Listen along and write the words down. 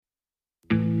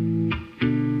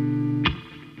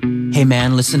Hey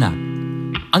man, listen up.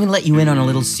 I'm gonna let you in on a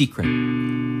little secret.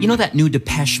 You know that new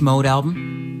Depeche Mode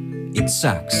album? It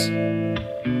sucks.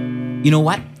 You know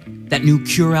what? That new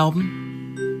Cure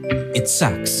album? It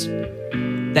sucks.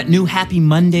 That new Happy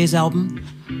Mondays album?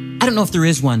 I don't know if there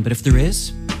is one, but if there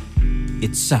is,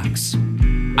 it sucks.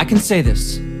 I can say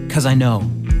this, cause I know,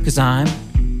 cause I'm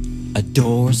a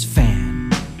Doors fan.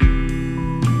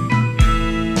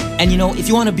 And you know, if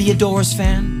you want to be a Doors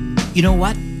fan, you know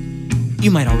what? You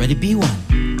might already be one,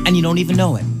 and you don't even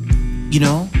know it. You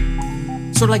know?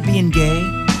 Sort of like being gay.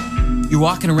 You're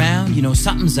walking around, you know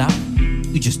something's up,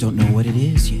 you just don't know what it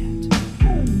is yet.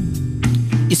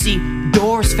 You see,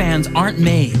 Doors fans aren't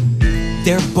made,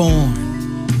 they're born.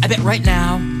 I bet right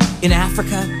now, in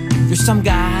Africa, there's some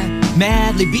guy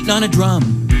madly beating on a drum.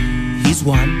 He's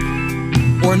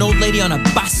one. Or an old lady on a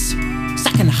bus,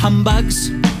 sucking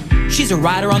humbugs. She's a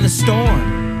rider on the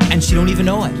storm, and she don't even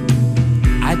know it.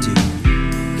 I do,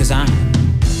 because I'm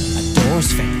a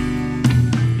Doors fan.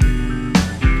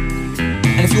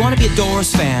 And if you want to be a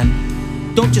Doors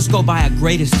fan, don't just go buy a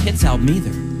greatest hits album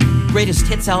either. Greatest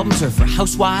hits albums are for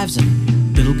housewives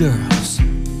and little girls.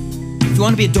 If you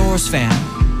want to be a Doors fan,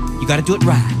 you gotta do it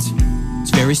right.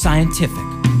 It's very scientific.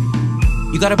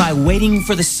 You gotta buy Waiting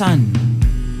for the Sun.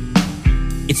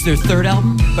 It's their third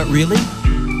album, but really,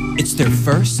 it's their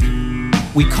first.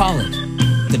 We call it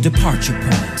the departure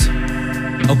point.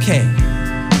 Okay,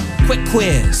 quick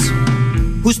quiz.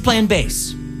 Who's playing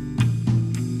bass?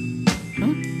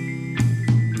 Huh?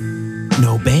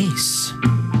 No bass.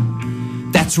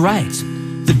 That's right,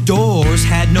 the Doors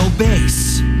had no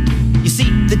bass. You see,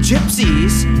 the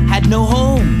gypsies had no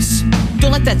homes.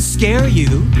 Don't let that scare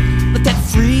you. Let that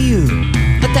free you.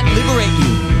 Let that liberate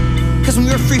you. Because when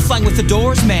you're free-flying with the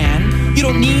Doors, man, you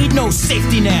don't need no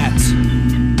safety net.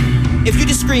 If you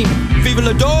just scream, "Viva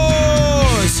la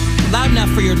Doors!" loud enough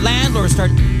for your landlord to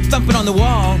start thumping on the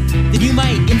wall, then you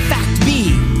might, in fact,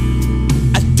 be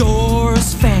a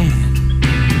Doors fan.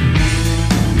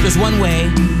 There's one way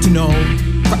to know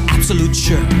for absolute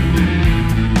sure.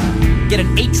 Get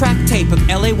an 8-track tape of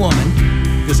LA Woman,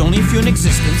 there's only a few in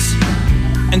existence,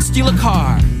 and steal a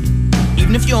car.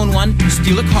 Even if you own one,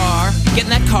 steal a car, get in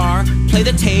that car, play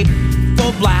the tape,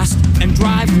 full blast, and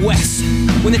drive west.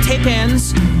 When the tape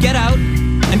ends, get out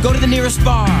and go to the nearest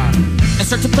bar and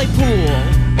start to play pool,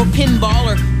 or pinball,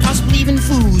 or possibly even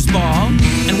foosball,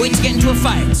 and wait to get into a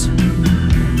fight.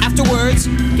 Afterwards,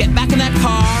 get back in that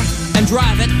car and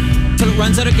drive it till it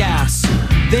runs out of gas.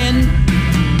 Then,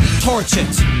 torch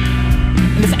it.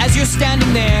 And if as you're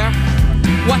standing there,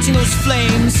 watching those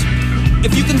flames,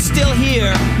 if you can still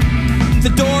hear the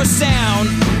Doors sound,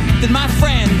 then my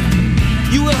friend,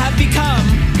 you will have become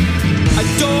a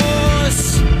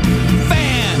Doors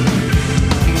fan.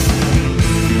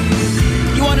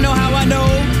 You want to know how I know?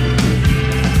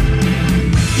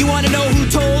 You want to know who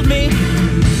told me?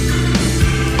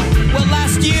 Well,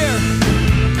 last year,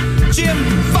 Jim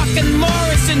fucking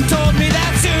Morrison told me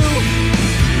that's who.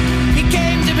 He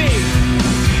came to me,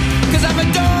 'cause I'm a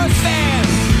Doors fan.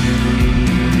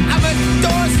 I'm a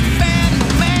Doors fan,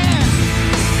 man.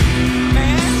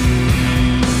 Man.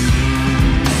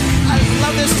 I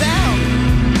love this sound.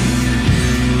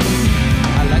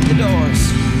 I like the Doors.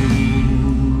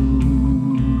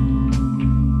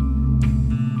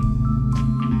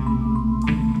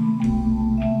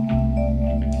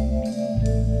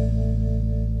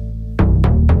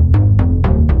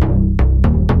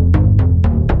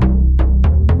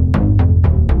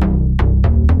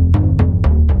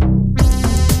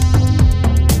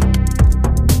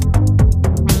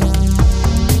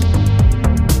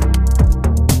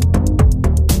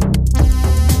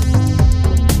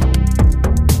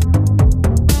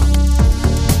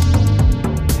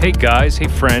 Hey guys, hey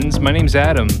friends, my name's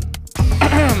Adam.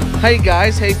 Hey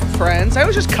guys, hey friends. I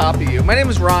always just copy you. My name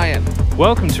is Ryan.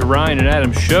 Welcome to Ryan and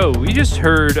Adam's show. We just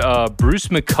heard Bruce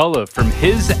McCullough from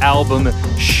his album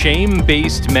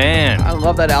Shame-Based Man. I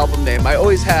love that album name. I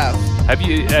always have. Have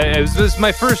you?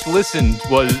 My first listen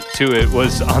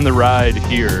was on the ride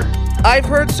here. I've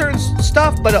heard certain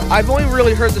stuff, but I've only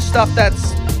really heard the stuff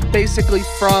that's basically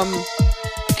from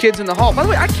Kids in the Hall. By the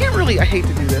way, I hate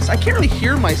to do this. I can't really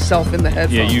hear myself in the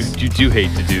headphones. Yeah, you do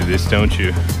hate to do this, don't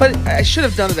you? But I should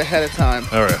have done it ahead of time.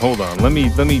 All right, hold on. Let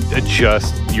me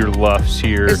adjust your luffs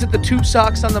here. Is it the tube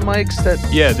socks on the mics that...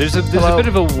 Yeah, there's a bit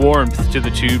of a warmth to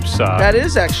the tube sock. That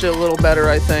is actually a little better,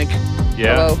 I think.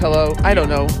 Yeah. Hello. I don't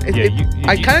know.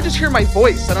 I kind of just hear my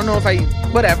voice. I don't know if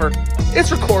whatever.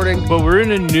 It's recording. Well, we're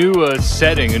in a new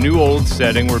setting, a new old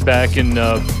setting. We're back in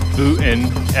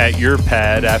Bootin' at your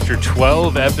pad after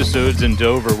 12 episodes in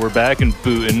Dover. We're back in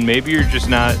Bootin'. Maybe you're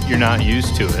not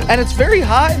used to it. And it's very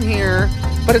hot in here,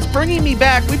 but it's bringing me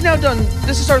back. We've now done,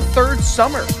 this is our third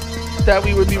summer that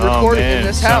we would be recording in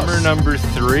this house. Summer number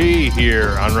 3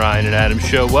 here on Ryan and Adam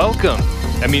Show. Welcome.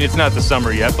 I mean, it's not the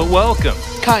summer yet, but welcome.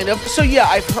 Kind of. So yeah,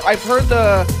 I've heard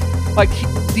the, like,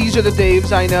 These Are the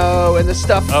Daves I Know and the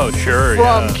stuff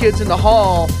from Kids in the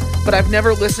Hall, but I've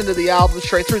never listened to the album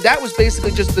straight through. That was basically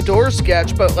just the Doors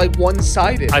sketch, but like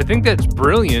one-sided. I think that's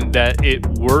brilliant that it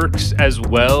works as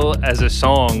well as a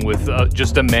song with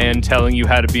just a man telling you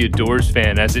how to be a Doors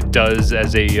fan as it does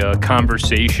as a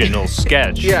conversational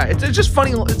sketch. Yeah, it's just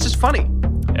funny. It's just funny.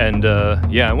 And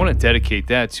I want to dedicate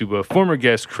that to former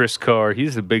guest Chris Carr.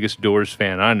 He's the biggest Doors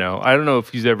fan I know. I don't know if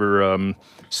he's ever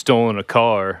stolen a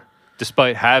car,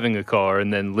 despite having a car,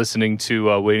 and then listening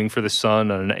to Waiting for the Sun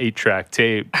on an 8-track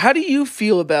tape. How do you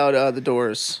feel about the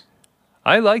Doors?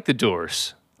 I like the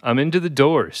Doors. I'm into the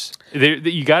Doors.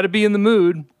 You got to be in the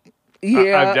mood.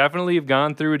 Yeah, I've definitely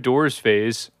gone through a Doors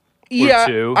phase. Or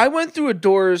two. I went through a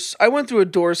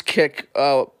Doors kick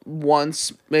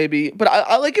once maybe, but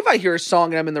I like if I hear a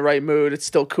song and I'm in the right mood, it's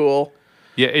still cool.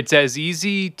 Yeah, it's as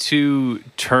easy to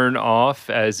turn off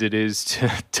as it is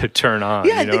to turn on.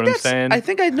 Yeah, you know what I'm saying? I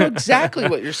think I know exactly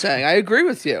what you're saying. I agree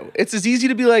with you. It's as easy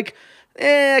to be like,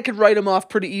 I could write them off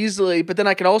pretty easily, but then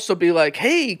I could also be like,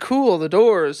 hey, cool, the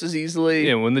Doors as easily.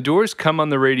 Yeah, when the Doors come on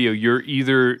the radio, you're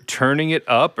either turning it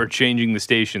up or changing the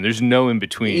station. There's no in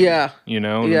between. Yeah. You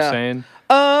know what I'm saying?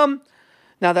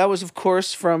 Now that was, of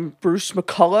course, from Bruce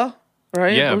McCullough,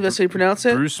 right? Yeah. That's how you pronounce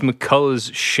it? Bruce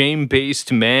McCullough's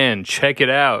Shame-Based Man. Check it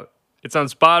out. It's on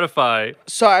Spotify.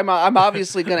 So I'm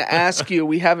obviously going to ask you,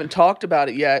 we haven't talked about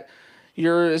it yet.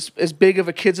 You're as big of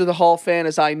a Kids of the Hall fan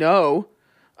as I know.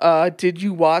 Did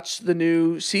you watch the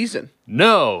new season?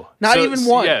 No. Not even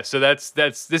one. Yeah, so this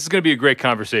is going to be a great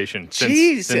conversation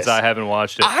since I haven't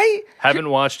watched it. I haven't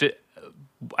watched it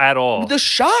at all. The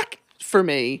shock for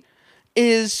me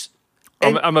is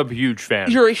I'm a huge fan.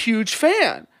 You're a huge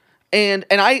fan. And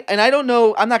I don't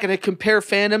know, I'm not going to compare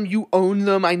fandom. You own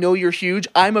them. I know you're huge.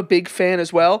 I'm a big fan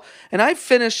as well. And I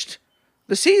finished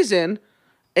the season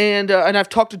and I've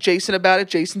talked to Jason about it.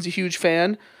 Jason's a huge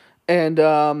fan.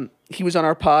 And he was on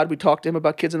our pod. We talked to him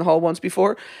about Kids in the Hall once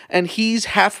before. And he's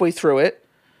halfway through it.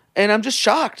 And I'm just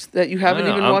shocked that you haven't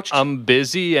even watched. I'm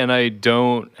busy and I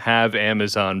don't have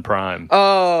Amazon Prime.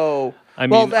 Oh. I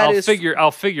mean,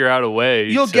 I'll figure out a way.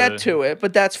 You'll get to it,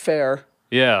 but that's fair.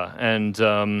 Yeah,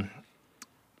 and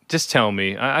just tell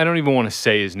me. I don't even want to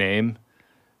say his name.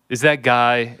 Is that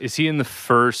guy? Is he in the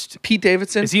first? Pete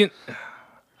Davidson. Is he in?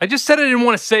 I just said I didn't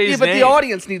want to say his name. Yeah, but the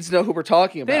audience needs to know who we're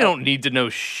talking about. They don't need to know.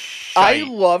 I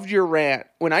loved your rant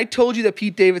when I told you that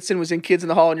Pete Davidson was in Kids in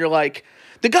the Hall, and you're like,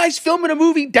 the guy's filming a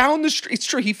movie down the street. It's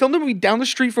true. He filmed a movie down the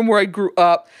street from where I grew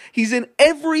up. He's in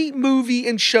every movie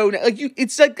and show now.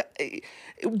 It's like,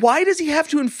 why does he have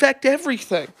to infect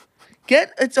everything?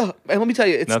 And let me tell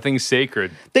you, it's nothing's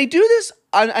sacred. They do this,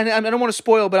 and I don't want to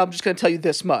spoil, but I'm just going to tell you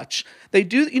this much. They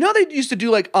do, they used to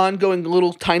do like ongoing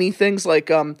little tiny things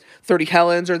like 30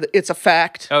 Helens or It's a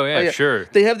Fact. Oh yeah, sure.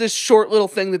 They have this short little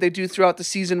thing that they do throughout the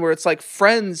season where it's like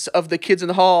friends of the Kids in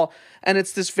the Hall, and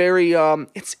it's this very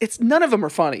it's none of them are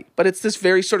funny, but it's this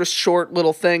very sort of short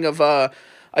little thing of a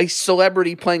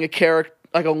celebrity playing a character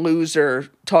like a loser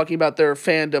talking about their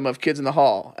fandom of Kids in the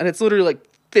Hall, and it's literally like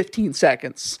 15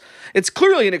 seconds. It's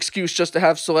clearly an excuse just to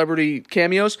have celebrity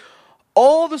cameos.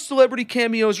 All the celebrity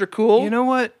cameos are cool. You know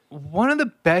what? One of the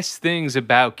best things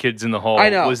about Kids in the Hall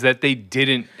was that they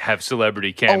didn't have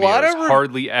celebrity cameos.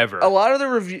 Hardly ever. A lot of the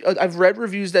reviews, I've read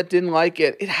reviews that didn't like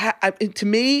it. To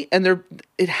me,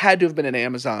 it had to have been an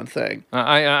Amazon thing.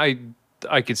 I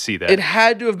could see that. It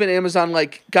had to have been Amazon,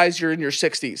 like, guys, you're in your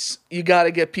 60s. You got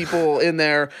to get people in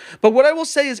there. But what I will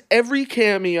say is every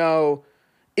cameo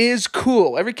is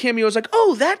cool. Every cameo is like,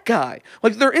 oh, that guy.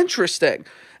 Like, they're interesting.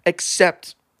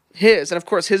 Except his. And, of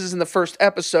course, his is in the first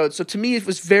episode. So, to me, it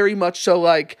was very much so,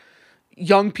 like,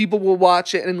 young people will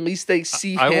watch it and at least they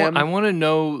see him. I want to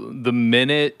know the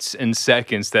minutes and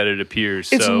seconds that it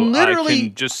appears it's so literally, I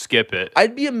can just skip it.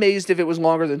 I'd be amazed if it was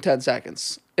longer than 10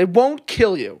 seconds. It won't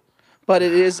kill you, but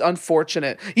it is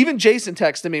unfortunate. Even Jason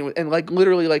texted me and, like,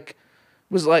 literally, like,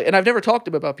 was like, and I've never talked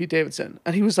to him about Pete Davidson,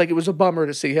 and he was like, it was a bummer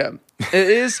to see him.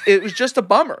 It was just a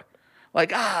bummer.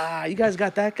 Like, you guys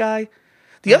got that guy?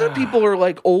 The other people are,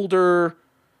 like, older.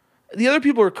 The other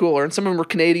people are cooler, and some of them are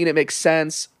Canadian. It makes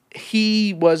sense.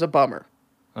 He was a bummer.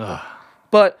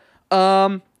 But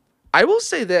I will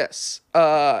say this.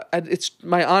 And it's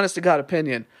my honest to God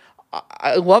opinion.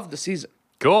 I love the season.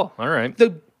 Cool. All right.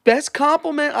 The best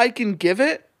compliment I can give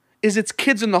it is it's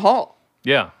Kids in the Hall.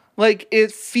 Yeah. Like,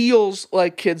 it feels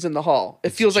like Kids in the Hall.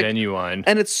 It feels like genuine.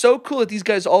 And it's so cool that these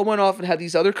guys all went off and had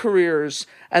these other careers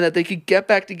and that they could get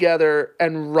back together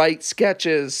and write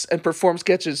sketches and perform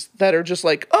sketches that are just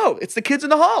like, oh, it's the Kids in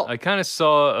the Hall. I kind of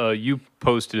saw you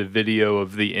posted a video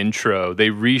of the intro. They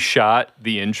reshot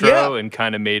the intro and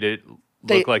kind of made it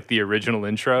look like the original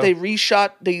intro. They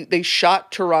reshot, they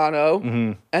shot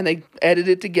Toronto and they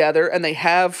edited together and they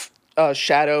have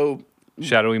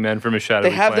Shadowy Men from a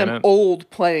Shadowy They have Planet. them old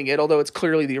playing it, although it's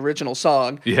clearly the original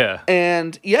song. Yeah.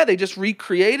 And yeah, they just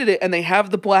recreated it, and they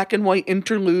have the black and white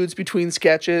interludes between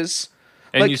sketches.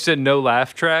 And you said no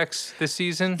laugh tracks this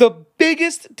season? The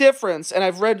biggest difference, and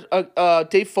I've read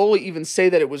Dave Foley even say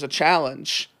that it was a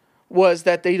challenge, was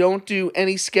that they don't do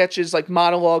any sketches like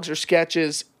monologues or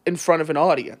sketches in front of an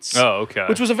audience. Oh, okay.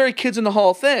 Which was a very Kids in the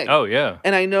Hall thing. Oh, yeah.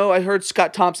 And I heard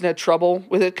Scott Thompson had trouble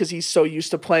with it because he's so used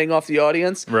to playing off the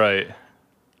audience. Right.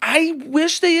 I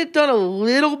wish they had done a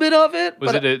little bit of it.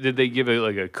 Did they give it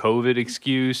like a COVID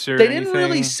excuse or They anything? didn't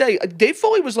really say. Dave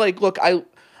Foley was like, look, I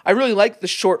really like the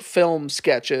short film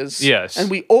sketches. Yes.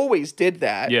 And we always did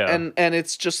that. Yeah. And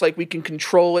it's just like we can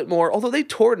control it more. Although they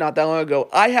toured not that long ago.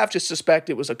 I have to suspect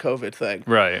it was a COVID thing.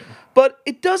 Right. But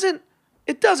it doesn't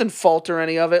falter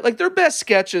any of it. Like their best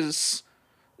sketches,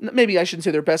 maybe I shouldn't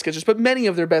say their best sketches, but many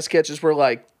of their best sketches were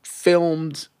like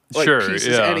filmed pieces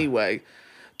anyway.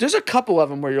 There's a couple of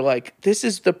them where you're like, this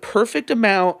is the perfect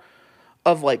amount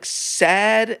of like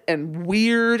sad and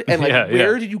weird and like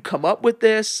where did you come up with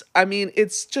this? I mean,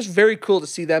 it's just very cool to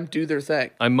see them do their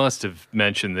thing. I must have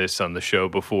mentioned this on the show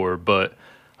before, but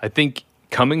I think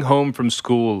coming home from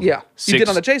school. Yeah, you did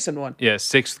on the Jason one. Yeah,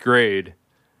 6th grade.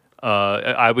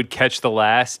 I would catch the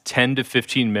last 10 to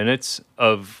 15 minutes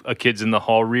of a Kids in the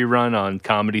Hall rerun on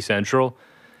Comedy Central.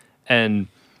 And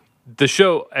the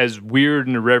show, as weird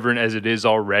and irreverent as it is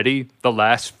already, the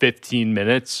last 15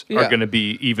 minutes are going to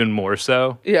be even more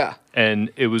so. Yeah.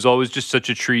 And it was always just such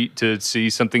a treat to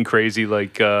see something crazy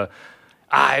like,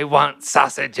 I want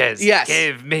sausages. Yes.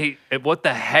 Give me. What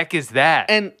the heck is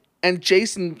that? And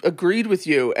Jason agreed with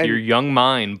you. And your young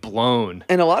mind blown.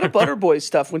 And a lot of Butterboy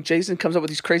stuff, when Jason comes up with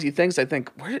these crazy things, I think,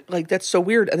 that's so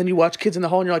weird. And then you watch Kids in the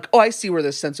Hall and you're like, oh, I see where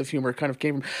this sense of humor kind of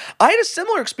came from. I had a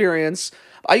similar experience.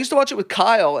 I used to watch it with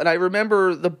Kyle, and I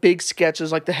remember the big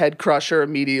sketches like the Head Crusher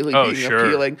immediately being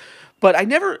appealing. But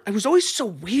it was always so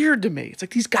weird to me. It's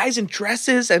like these guys in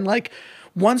dresses and like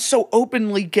one's so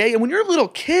openly gay. And when you're a little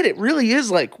kid, it really is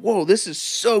like, whoa, this is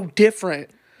so different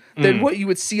than what you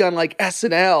would see on like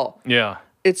SNL. Yeah.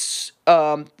 It's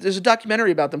there's a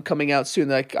documentary about them coming out soon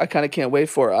that I kind of can't wait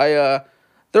for.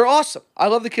 They're awesome. I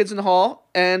love the Kids in the Hall,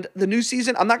 and the new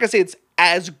season, I'm not gonna say it's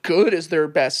as good as their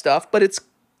best stuff, but it's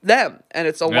them, and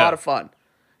it's a lot of fun.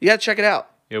 You gotta check it out.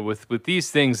 Yeah, with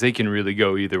these things, they can really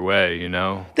go either way, you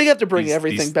know? They have to bring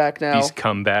everything back now. These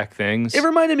comeback things. It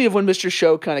reminded me of when Mr.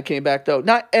 Show kind of came back, though.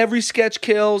 Not every sketch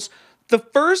kills. The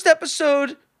first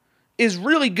episode is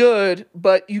really good,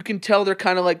 but you can tell they're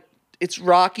kind of like, it's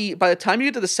rocky. By the time you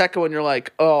get to the second one, you're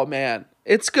like, oh, man,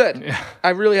 it's good. Yeah. I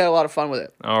really had a lot of fun with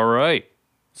it. All right.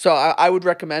 So I would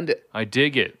recommend it. I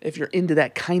dig it. If you're into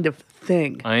that kind of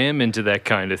thing. I am into that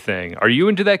kind of thing. Are you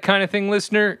into that kind of thing,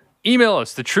 listener? Email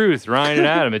us, the truth, Ryan and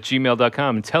Adam at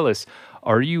gmail.com, and tell us,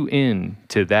 are you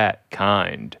into that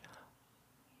kind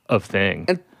of thing?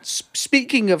 And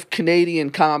speaking of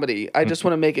Canadian comedy, I just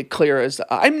want to make it clear as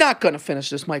I'm not going to finish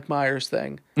this Mike Myers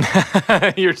thing.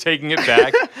 You're taking it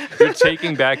back? You're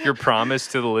taking back your promise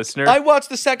to the listener? I watched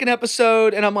the second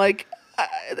episode, and I'm like...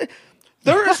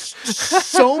 There is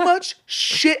so much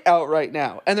shit out right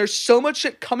now, and there's so much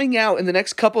shit coming out in the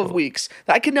next couple of weeks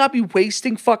that I cannot be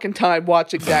wasting fucking time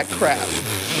watching that crap.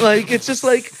 Like, it's just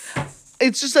like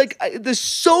there's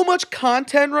so much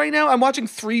content right now. I'm watching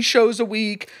 3 shows a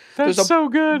week. That's so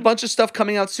good. Bunch of stuff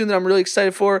coming out soon that I'm really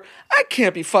excited for. I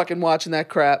can't be fucking watching that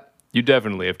crap. You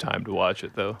definitely have time to watch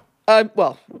it, though.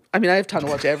 Well, I mean, I have time to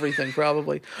watch everything,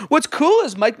 probably. What's cool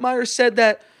is Mike Myers said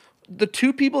that the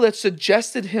 2 people that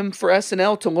suggested him for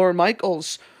SNL to Lorne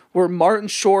Michaels were Martin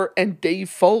Short and Dave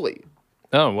Foley.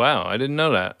 Oh, wow. I didn't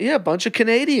know that. Yeah, a bunch of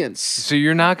Canadians. So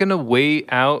you're not going to wait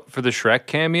out for the Shrek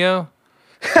cameo?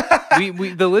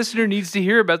 The listener needs to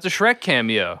hear about the Shrek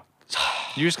cameo.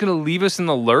 You're just going to leave us in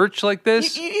the lurch like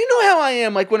this? You know how I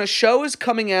am. Like, when a show is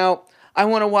coming out, I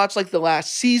want to watch, like, the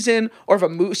last season. Or if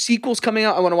a sequel's coming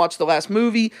out, I want to watch the last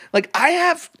movie. Like, I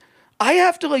have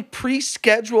to like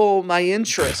pre-schedule my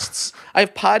interests. I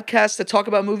have podcasts that talk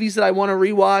about movies that I want to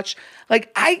rewatch.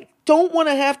 Like, I don't want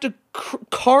to have to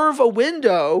carve a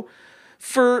window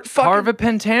for fucking... Carve a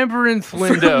Pentamberanth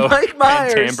window. Mike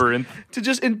Myers to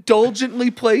just indulgently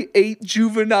play 8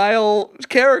 juvenile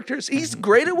characters. He's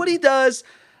great at what he does.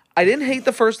 I didn't hate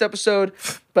the first episode,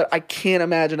 but I can't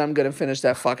imagine I'm gonna finish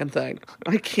that fucking thing.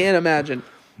 I can't imagine.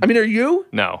 I mean, are you?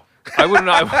 No. I wouldn't.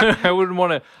 I wouldn't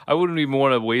want to. I wouldn't even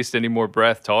want to waste any more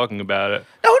breath talking about it.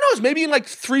 Now, who knows? Maybe in like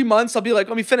 3 months, I'll be like,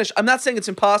 let me finish. I'm not saying it's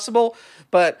impossible,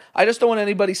 but I just don't want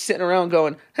anybody sitting around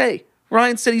going, hey,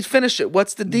 Ryan said he'd finish it.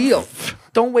 What's the deal?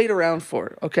 Don't wait around for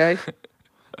it, okay?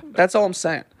 That's all I'm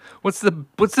saying. What's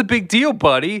the big deal,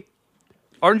 buddy?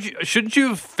 Shouldn't you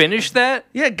have finished that?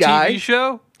 Yeah, guy. TV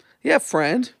show? Yeah,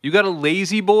 friend. You got a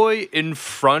lazy boy in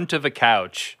front of a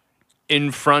couch,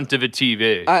 in front of a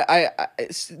TV.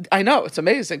 I know it's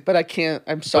amazing, but I can't.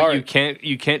 I'm sorry. But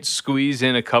you can't squeeze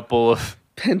in a couple of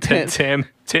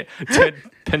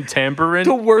pentamburin.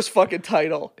 The worst fucking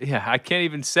title. Yeah, I can't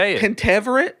even say it.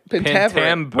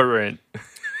 Pentamburin.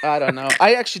 I don't know.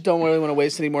 I actually don't really want to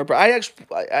waste any more, but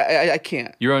I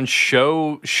can't. You're on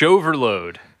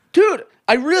Shoverload. Dude,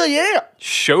 I really am.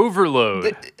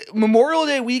 Shoverload. Memorial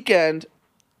Day weekend,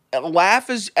 laugh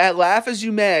as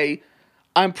you may,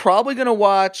 I'm probably going to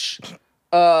watch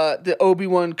the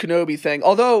Obi-Wan Kenobi thing.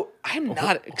 Although I'm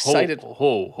not excited.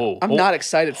 I'm not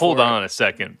excited for it. Hold on a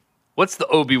second. What's the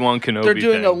Obi-Wan Kenobi They're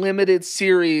doing thing? a limited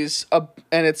series,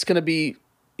 and it's going to be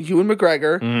Ewan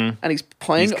McGregor, and he's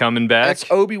playing. He's coming back.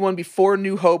 It's Obi-Wan before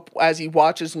New Hope as he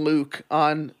watches Luke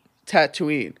on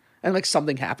Tatooine, and like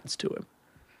something happens to him.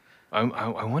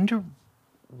 I wonder,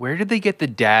 where did they get the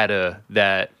data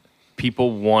that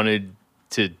people wanted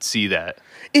to see that?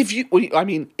 If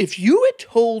you had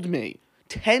told me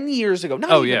 10 years ago,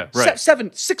 not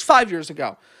even, 5 years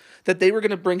ago, that they were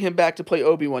going to bring him back to play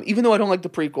Obi-Wan, even though I don't like the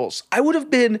prequels, I would have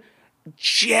been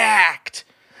jacked.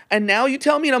 And now you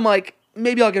tell me, and I'm like,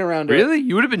 maybe I'll get around to it. Really?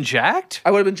 You would have been jacked?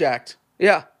 I would have been jacked.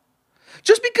 Yeah.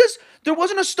 Just because there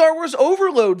wasn't a Star Wars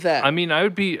overload then. I mean,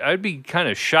 I'd be kind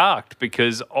of shocked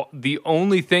because the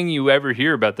only thing you ever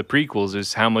hear about the prequels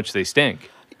is how much they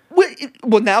stink.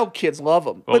 Well, now kids love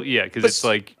them. Well, yeah, because it's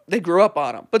like... They grew up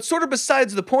on them. But sort of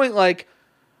besides the point, like,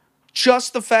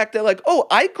 just the fact that, like, oh,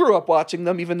 I grew up watching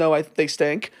them even though they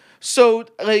stink. So,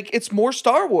 like, it's more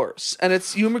Star Wars. And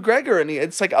it's Ewan McGregor. And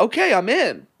it's like, okay, I'm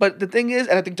in. But the thing is,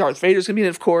 and I think Darth Vader's going to be in,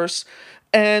 of course.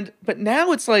 But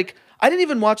now it's like... I didn't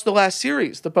even watch the last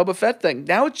series, the Boba Fett thing.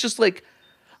 Now it's just like,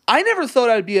 I never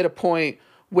thought I'd be at a point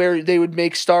where they would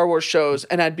make Star Wars shows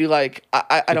and I'd be like,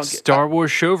 I don't get Star Wars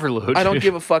Shoverload. I don't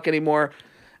give a fuck anymore.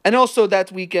 And also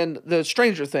that weekend, the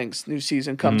Stranger Things new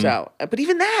season comes out. But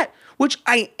even that, which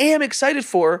I am excited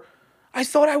for, I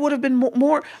thought I would have been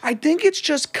more. I think it's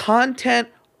just content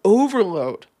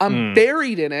overload. I'm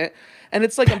buried in it. And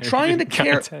it's like I'm trying to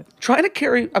care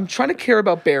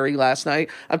about Barry last night.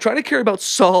 I'm trying to care about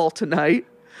Saul tonight.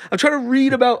 I'm trying to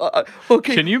read about.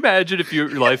 Okay, can you imagine if your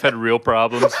life had real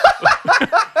problems?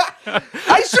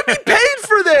 I should be paid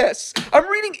for this. I'm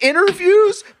reading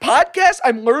interviews, podcasts.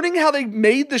 I'm learning how they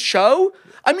made the show.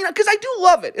 I mean, because I do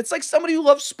love it. It's like somebody who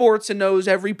loves sports and knows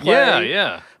every play.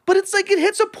 Yeah. But it's like it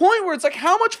hits a point where it's like,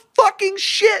 how much fucking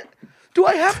shit do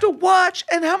I have to watch,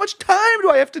 and how much time do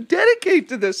I have to dedicate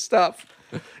to this stuff?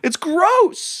 It's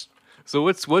gross. So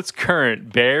what's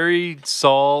current? Barry,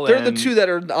 Saul, They're the two that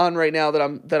are on right now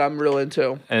that I'm real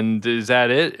into. And is that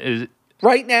it?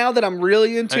 Right now that I'm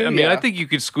really into? I mean, I think you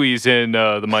could squeeze in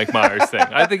the Mike Myers thing.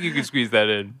 I think you could squeeze that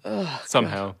in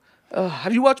somehow.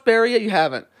 Have you watched Barry yet? You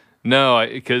haven't. No,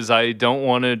 because I don't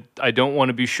want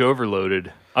to be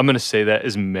shoverloaded. I'm going to say that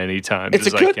as many times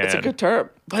as I can. It's a good term,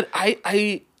 but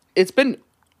it's bbeen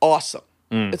awesome.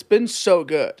 It's been so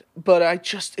good, but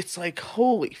it's like,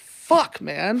 holy fuck,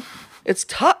 man. It's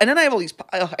tough. And then I have all these,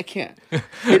 I can't.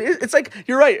 It's like,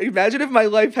 you're right. Imagine if my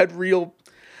life had real,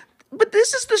 but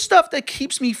this is the stuff that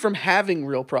keeps me from having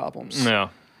real problems. Yeah.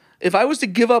 If I was to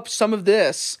give up some of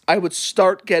this, I would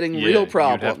start getting real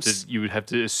problems. You would have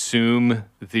to assume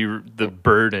the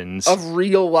burdens of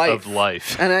real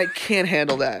life. And I can't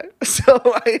handle that. So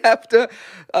I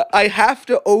have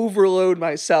to overload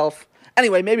myself.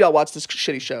 Anyway, maybe I'll watch this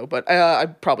shitty show, but I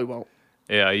probably won't.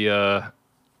 Yeah,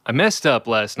 I messed up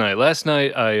last night. Last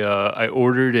night I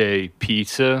ordered a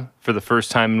pizza for the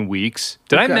first time in weeks.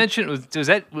 Did I mention was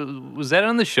that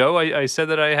on the show? I said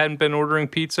that I hadn't been ordering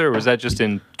pizza, or was that just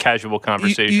in casual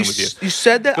conversation with you? You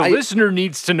said that the listener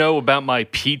needs to know about my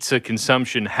pizza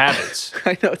consumption habits.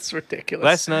 I know, it's ridiculous.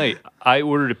 Last night I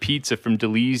ordered a pizza from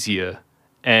Delizia,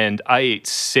 and I ate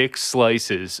 6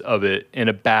 slices of it in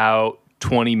about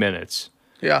 20 minutes.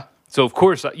 Yeah. So, of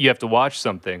course, you have to watch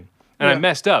something. And I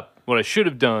messed up. What I should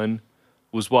have done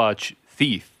was watch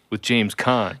Thief with James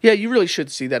Caan. Yeah, you really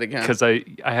should see that again. Because I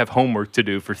have homework to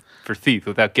do for Thief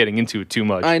without getting into it too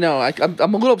much. I know. I'm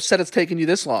a little upset it's taken you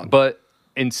this long. But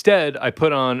instead, I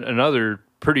put on another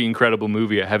pretty incredible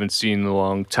movie I haven't seen in a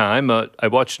long time. I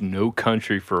watched No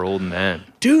Country for Old Men.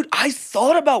 Dude, I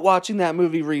thought about watching that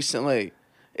movie recently.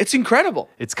 It's incredible.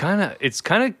 It's kind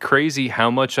of crazy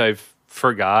how much I've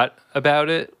forgot about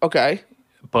it. Okay.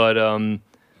 But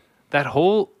the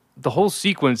whole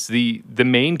sequence, the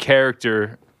main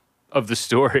character of the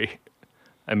story.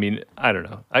 I mean, I don't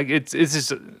know. It's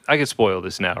just I could spoil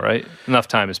this now, right? Enough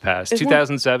time has passed.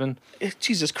 2007.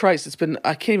 Jesus Christ!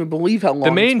 I can't even believe how long.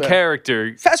 The main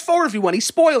character. Fast forward if you want. He's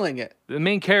spoiling it. The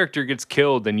main character gets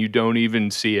killed, and you don't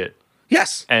even see it.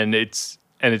 Yes. And it's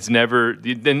never.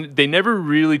 They never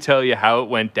really tell you how it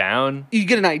went down. You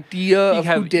get an idea of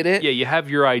who did it. Yeah, you have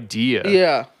your idea.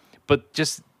 Yeah. But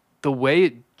just the way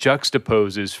it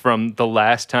juxtaposes from the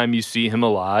last time you see him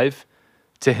alive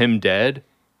to him dead.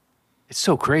 It's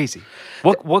so crazy.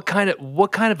 What kind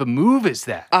of a move is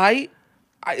that?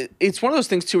 It's one of those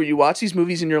things too where you watch these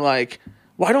movies and you're like,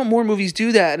 why don't more movies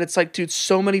do that? And it's like, dude,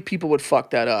 so many people would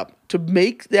fuck that up. To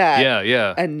make that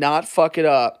and not fuck it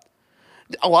up.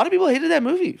 A lot of people hated that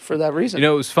movie for that reason. You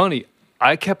know, it was funny.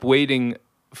 I kept waiting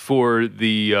for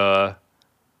the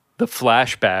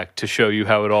flashback to show you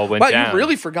how it all went down. You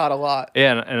really forgot a lot.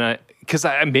 Yeah, and because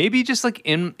I maybe just like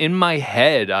in my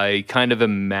head, I kind of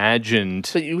imagined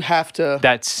that you have to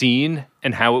that scene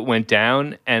and how it went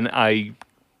down, and I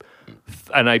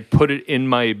put it in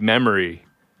my memory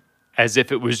as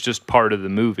if it was just part of the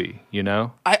movie. You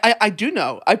know, I do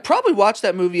know. I probably watched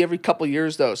that movie every couple of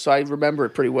years though, so I remember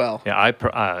it pretty well. Yeah,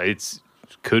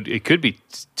 it could be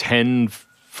 10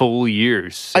 full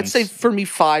years. I'd say for me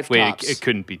 5 tops. It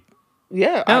couldn't be.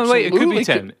 Yeah, no, absolutely. wait, it could be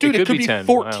 10. Dude, it could be 10.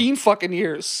 14 fucking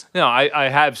years. No, I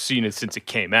have seen it since it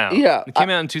came out. Yeah. It came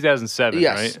out in 2007,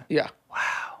 yes, right? Yeah.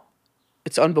 Wow.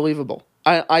 It's unbelievable.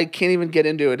 I can't even get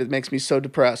into it. It makes me so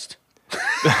depressed.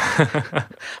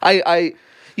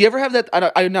 You ever have that,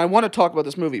 I want to talk about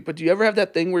this movie, but do you ever have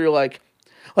that thing where you're like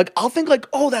I'll think like,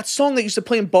 oh, that song that used to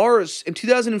play in bars in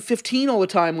 2015 all the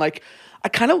time, like, I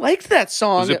kind of liked that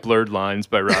song. Was it Blurred Lines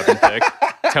by Robin Thicke?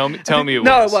 Tell me it was.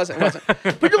 No, it wasn't.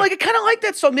 But you're like, I kind of like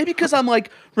that song. Maybe because I'm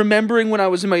like remembering when I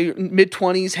was in my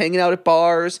mid-20s hanging out at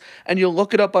bars, and you'll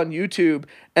look it up on YouTube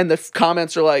and the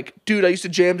comments are like, dude, I used to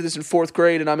jam to this in 4th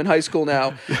grade and I'm in high school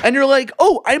now. And you're like,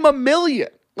 oh, I'm a million.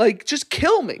 Like, just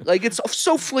kill me. Like, it's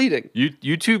so fleeting.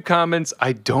 YouTube comments,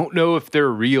 I don't know if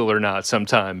they're real or not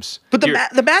sometimes. But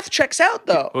the math checks out,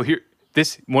 though. Well,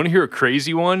 want to hear a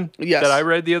crazy one that I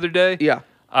read the other day? Yeah.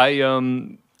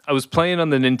 I was playing on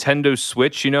the Nintendo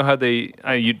Switch. You know how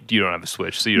you don't have a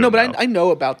Switch, so you don't know. No, but I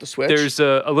know about the Switch. There's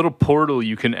a little portal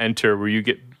you can enter where you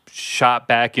get shot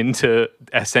back into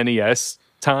SNES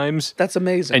times. That's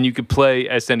amazing. And you could play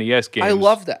SNES games. I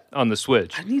love that. On the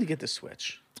Switch. I need to get the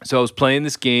Switch. So I was playing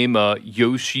this game,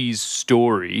 Yoshi's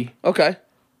Story. Okay.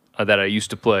 That I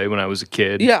used to play when I was a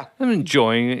kid. Yeah. I'm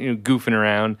enjoying it, goofing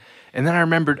around. And then I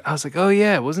remembered, I was like, oh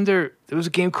yeah, there was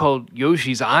a game called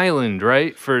Yoshi's Island,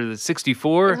 right? For the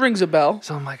 64. It rings a bell.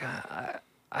 So I'm like,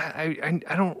 I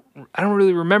don't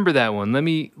really remember that one. Let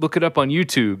me look it up on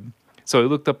YouTube. So I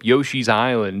looked up Yoshi's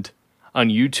Island on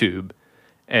YouTube,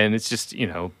 and it's just,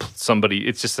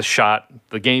 it's just a shot,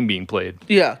 the game being played.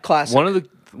 Yeah, classic.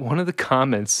 One of the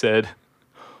comments said,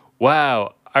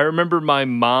 wow, I remember my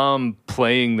mom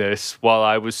playing this while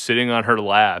I was sitting on her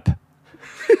lap.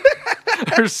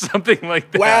 Or something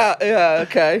like that. Wow, yeah,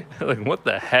 okay. Like, what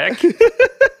the heck?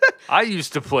 I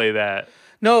used to play that.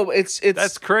 No, it's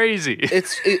that's crazy.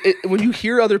 It's when you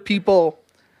hear other people,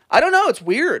 I don't know, it's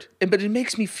weird, but it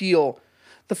makes me feel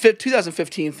the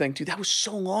 2015 thing, dude. That was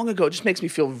so long ago. It just makes me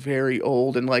feel very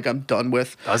old and like I'm done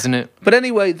with. Doesn't it? But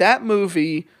anyway, that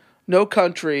movie, No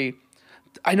Country,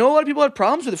 I know a lot of people had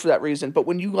problems with it for that reason. But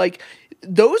when you like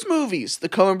those movies, the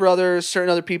Coen brothers, certain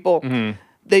other people,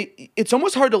 it's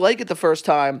almost hard to like it the first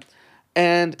time.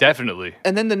 And definitely.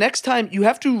 And then the next time you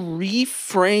have to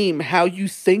reframe how you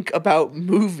think about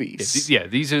movies. Yeah,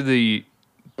 these are the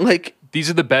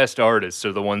best artists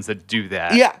are the ones that do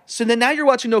that. Yeah. So then now you're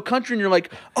watching No Country and you're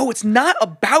like, oh, it's not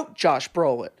about Josh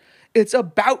Brolin. It's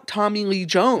about Tommy Lee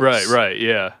Jones. Right,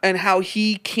 yeah. And how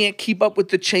he can't keep up with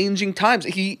the changing times.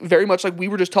 He very much, like we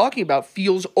were just talking about,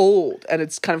 feels old and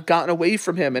it's kind of gotten away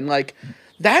from him. And like,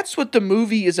 that's what the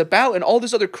movie is about. And all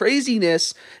this other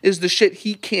craziness is the shit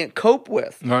he can't cope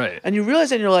with. Right. And you realize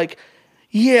that and you're like,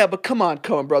 yeah, but come on,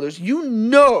 Coen brothers. You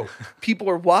know people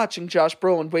are watching Josh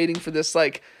Brolin waiting for this,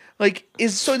 so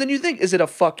then you think, is it a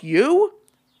fuck you?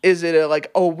 Is it a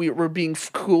like, oh, we're being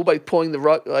cool by pulling the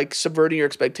rug, like subverting your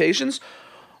expectations?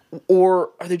 Or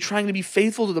are they trying to be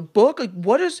faithful to the book? Like,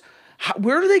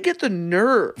 Where do they get the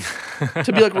nerve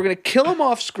to be like, we're going to kill him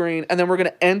off screen and then we're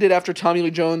going to end it after Tommy Lee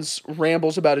Jones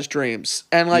rambles about his dreams?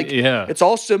 And like, it's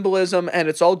all symbolism and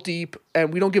it's all deep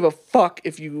and we don't give a fuck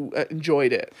if you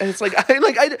enjoyed it. And it's like,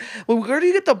 well, where do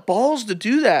you get the balls to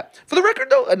do that? For the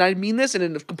record though, and I mean this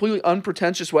in a completely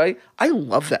unpretentious way, I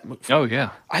love that movie. Oh,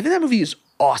 yeah. I think that movie is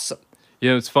awesome.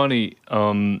 You know, it's funny.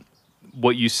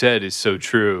 What you said is so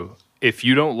true. If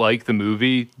you don't like the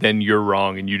movie, then you're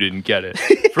wrong and you didn't get it.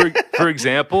 For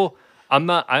example, I'm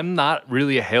not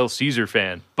really a Hail Caesar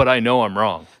fan, but I know I'm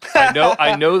wrong.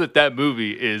 I know that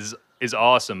movie is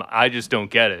awesome. I just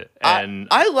don't get it. And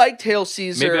I liked Hail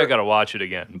Caesar. Maybe I got to watch it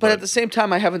again. But at the same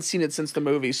time, I haven't seen it since the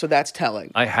movie, so that's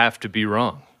telling. I have to be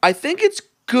wrong. I think it's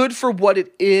good for what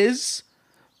it is,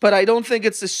 but I don't think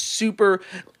it's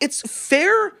it's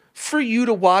fair for you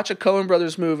to watch a Coen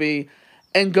Brothers movie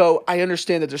and go, I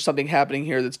understand that there's something happening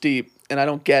here that's deep, and I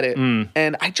don't get it.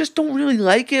 And I just don't really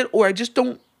like it, or I just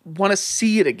don't want to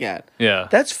see it again. Yeah.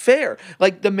 That's fair.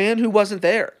 Like The Man Who Wasn't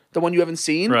There, the one you haven't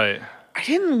seen. Right. I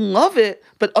didn't love it,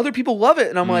 but other people love it,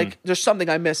 and I'm like, there's something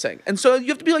I'm missing. And so you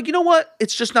have to be like, you know what?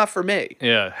 It's just not for me.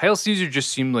 Yeah. Hail Caesar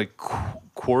just seemed like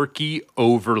quirky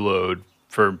overload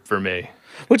for me.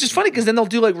 Which is funny, because then they'll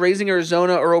do like Raising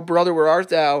Arizona or Oh Brother, Where Art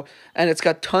Thou, and it's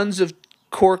got tons of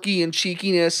quirky and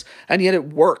cheekiness, and yet it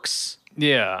works.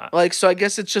 Yeah. Like, so I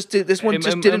guess it's just, this one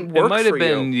just didn't work for you. It might have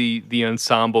been the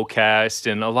ensemble cast,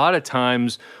 and a lot of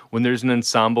times when there's an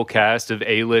ensemble cast of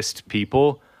A-list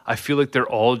people, I feel like they're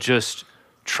all just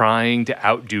trying to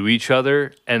outdo each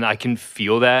other, and I can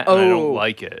feel that, and I don't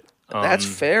like it. That's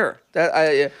fair.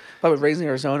 But with Raising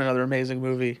Arizona, another amazing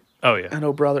movie. Oh, yeah. And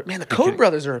Oh Brother. Man, the Coen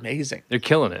brothers are amazing. They're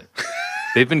killing it.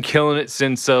 They've been killing it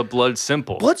since Blood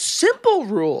Simple. Blood Simple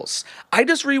rules. I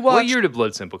just rewatched. What year did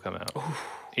Blood Simple come out?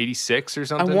 86 or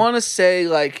something? I want to say,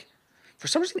 like, for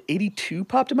some reason, 82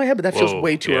 popped in my head, but that feels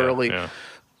way too early. Yeah.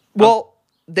 Well,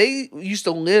 they used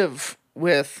to live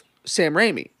with Sam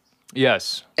Raimi.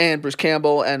 Yes. And Bruce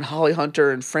Campbell and Holly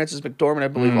Hunter and Frances McDormand, I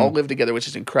believe, all lived together, which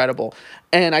is incredible.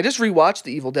 And I just rewatched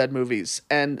the Evil Dead movies,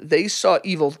 and they saw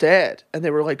Evil Dead, and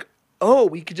they were like, oh,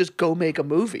 we could just go make a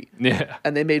movie. Yeah.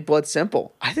 And they made Blood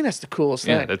Simple. I think that's the coolest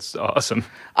thing. Yeah, that's awesome.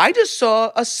 I just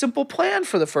saw A Simple Plan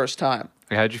for the first time.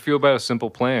 How'd you feel about A Simple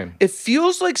Plan? It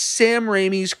feels like Sam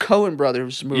Raimi's Coen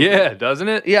Brothers movie. Yeah, doesn't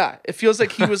it? Yeah, it feels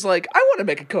like he was like, I want to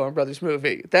make a Coen Brothers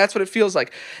movie. That's what it feels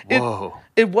like. Whoa.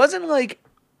 It wasn't like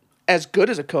as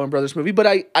good as a Coen Brothers movie, but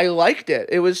I liked it.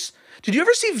 It was. Did you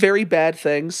ever see Very Bad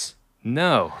Things?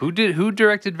 No. Who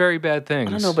directed Very Bad Things?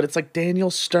 I don't know, but it's like Daniel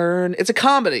Stern. It's a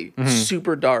comedy.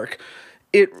 Super dark.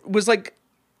 It was like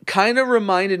kind of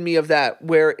reminded me of that,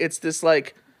 where it's this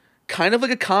like kind of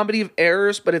like a comedy of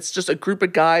errors, but it's just a group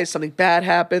of guys, something bad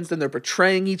happens, then they're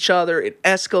betraying each other, it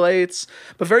escalates.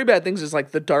 But Very Bad Things is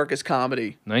like the darkest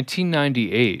comedy.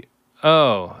 1998.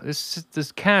 Oh, this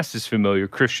cast is familiar.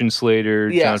 Christian Slater,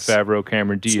 Yes. Jon Favreau,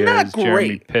 Cameron Diaz,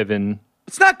 Jeremy Piven.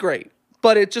 It's not great,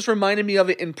 but it just reminded me of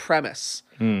it in premise.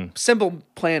 Simple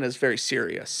Plan is very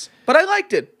serious, but I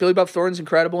liked it. Billy Bob Thornton's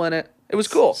incredible in it. It was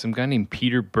cool. Some guy named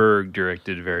Peter Berg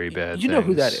directed Very Bad Things. You know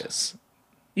who that is.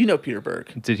 You know Peter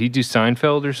Berg. Did he do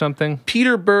Seinfeld or something?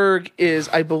 Peter Berg is,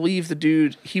 I believe, the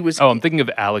dude. He was. Oh, I'm thinking of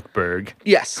Alec Berg.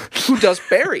 Yes, who does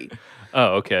Barry.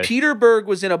 Oh, okay. Peter Berg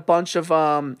was in a bunch of.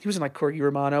 He was in like Corky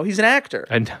Romano. He's an actor.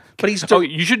 But he's.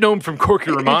 You should know him from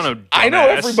Corky Romano. I know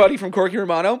everybody from Corky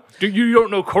Romano. You don't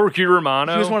know Corky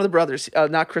Romano? He was one of the brothers,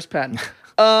 not Chris Penn.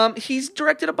 He's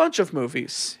directed a bunch of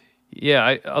movies.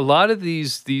 Yeah, a lot of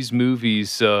these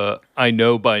movies I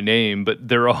know by name, but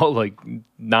they're all like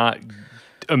not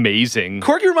amazing.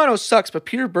 Corky Romano sucks, but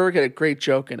Peter Berg had a great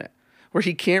joke in it where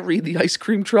he can't read the ice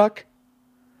cream truck,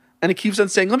 and he keeps on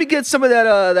saying, "Let me get some of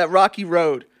that Rocky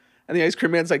Road." And the ice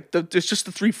cream man's like, "There's just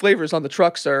the 3 flavors on the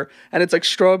truck, sir," and it's like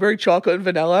strawberry, chocolate, and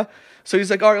vanilla. So he's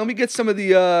like, "All right, let me get some of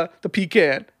the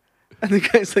pecan." And the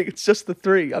guy's like, "It's just the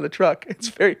 3 on the truck."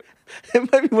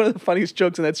 It might be one of the funniest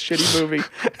jokes in that shitty movie.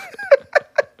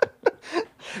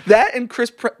 That and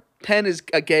Chris Penn is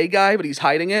a gay guy, but he's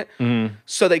hiding it.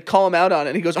 So they call him out on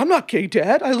it, and he goes, "I'm not gay,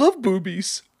 Dad. I love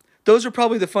boobies." Those are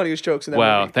probably the funniest jokes in that movie.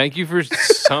 Wow, thank you for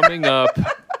summing up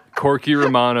Corky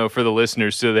Romano for the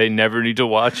listeners so they never need to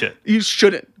watch it. You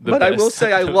shouldn't. But I will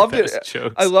say I loved it.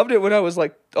 Jokes. I loved it when I was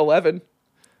like 11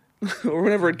 or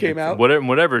whenever it came out.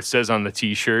 Whatever it says on the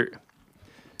T-shirt.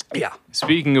 Yeah.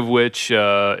 Speaking of which,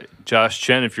 Josh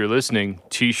Chen, if you're listening,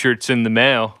 T-shirt's in the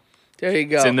mail. There you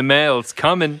go. It's in the mail. It's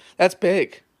coming. That's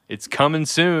big. It's coming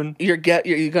soon. You're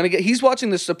gonna get. He's watching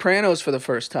The Sopranos for the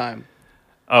first time.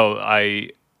 Oh, I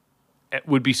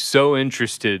would be so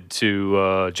interested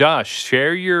to Josh,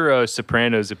 share your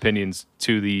Sopranos opinions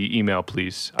to the email,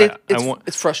 please.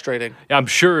 It's frustrating. I'm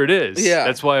sure it is. Yeah.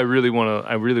 That's why I really want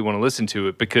to listen to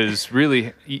it, because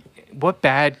really, what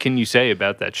bad can you say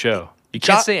about that show? You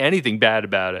can't say anything bad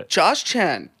about it. Josh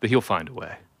Chen, But he'll find a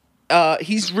way.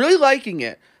 he's really liking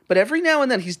it. But every now and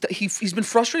then he's been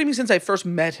frustrating me since I first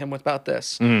met him about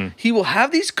this. He will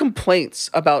have these complaints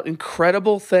about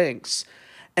incredible things,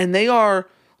 and they are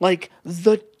like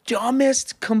the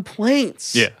dumbest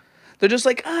complaints. Yeah. They're just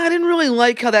like, I didn't really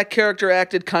like how that character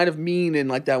acted kind of mean in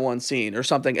like that one scene or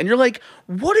something. And you're like,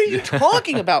 what are you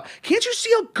talking about? Can't you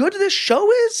see how good this show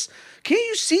is? Can't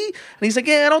you see? And he's like,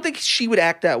 yeah, I don't think she would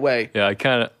act that way. Yeah,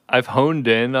 I've honed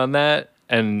in on that,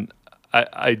 and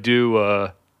I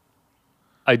do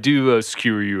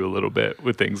skewer you a little bit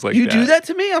with things like that. You do that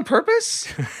to me on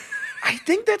purpose? I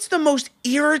think that's the most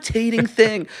irritating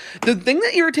thing. The thing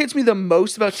that irritates me the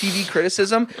most about TV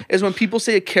criticism is when people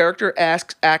say a character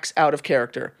acts out of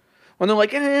character. When they're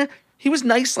like, he was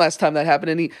nice last time that happened,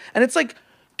 and it's like,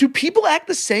 do people act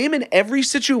the same in every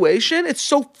situation? It's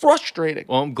so frustrating.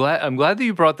 Well, I'm glad that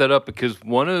you brought that up, because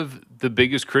one of the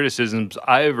biggest criticisms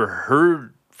I ever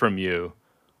heard from you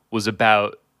was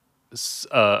about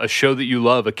a show that you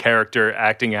love, a character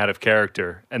acting out of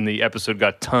character, and the episode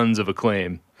got tons of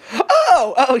acclaim.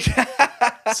 Oh,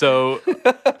 yeah. So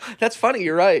that's funny.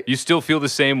 You're right. You still feel the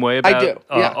same way about I do,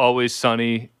 yeah. Always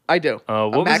Sunny? I do.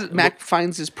 What was it? Mac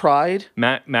finds his pride.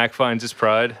 Mac finds his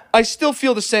pride. I still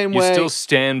feel the same way. You still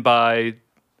stand by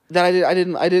that. I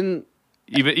didn't.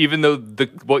 Even though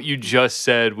what you just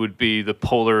said would be the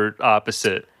polar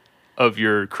opposite of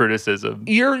your criticism.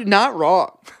 You're not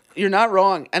wrong. You're not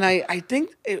wrong. And I think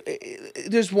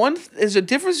there's a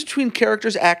difference between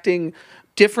characters acting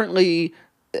differently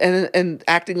and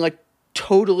acting like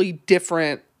totally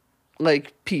different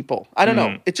like people. I don't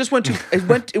know. It just went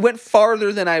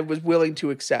farther than I was willing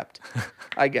to accept,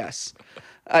 I guess.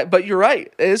 But you're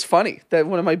right. It is funny that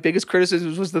one of my biggest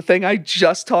criticisms was the thing I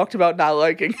just talked about not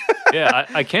liking. Yeah,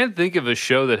 I can't think of a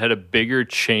show that had a bigger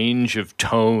change of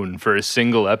tone for a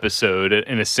single episode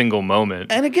in a single moment.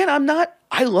 And again,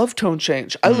 I love tone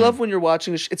change. I love when you're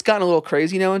watching it's gotten a little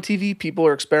crazy now on TV. People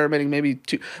are experimenting maybe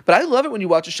too. But I love it when you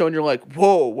watch a show and you're like,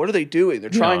 whoa, what are they doing? They're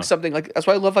trying something like, that's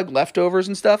why I love like Leftovers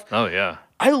and stuff. Oh, yeah.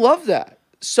 I love that.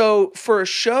 So for a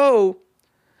show,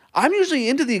 I'm usually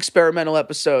into the experimental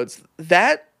episodes.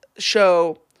 That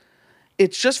show,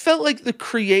 it just felt like the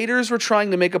creators were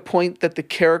trying to make a point that the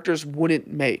characters wouldn't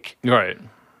make. Right.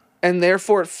 And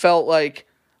therefore it felt like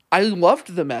I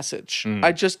loved the message.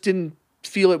 I just didn't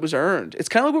feel it was earned. It's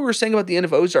kind of like what we were saying about the end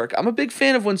of Ozark. I'm a big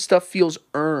fan of when stuff feels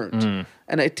earned.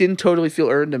 And it didn't totally feel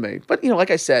earned to me. But,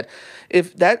 like I said,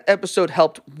 if that episode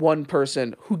helped one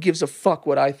person, who gives a fuck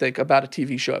what I think about a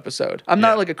TV show episode? I'm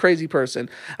not like a crazy person.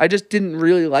 I just didn't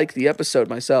really like the episode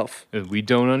myself. We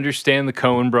don't understand the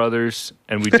Coen brothers,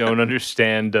 and we don't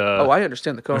understand... I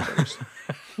understand the Coen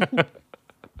brothers.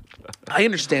 I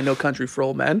understand No Country for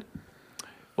Old Men.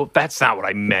 Well, that's not what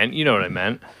I meant. You know what I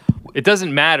meant. It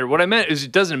doesn't matter. What I meant is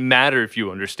it doesn't matter if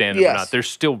you understand it or not. They're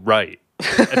still right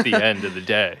at the end of the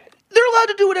day. They're allowed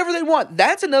to do whatever they want.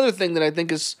 That's another thing that I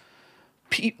think is...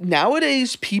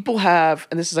 nowadays, people have,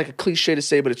 and this is like a cliche to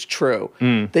say, but it's true.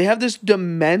 They have this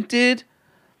demented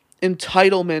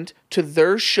entitlement to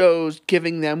their shows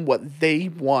giving them what they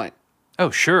want. Oh,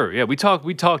 sure. Yeah, we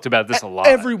talked about this a lot.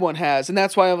 Everyone has, and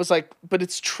that's why I was like, but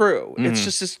it's true. It's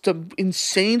just this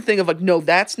insane thing of like, no,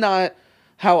 that's not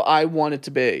how I want it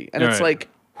to be. And it's like,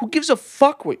 who gives a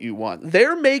fuck what you want?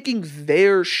 They're making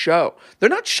their show. They're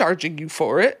not charging you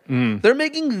for it. They're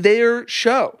making their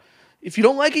show. If you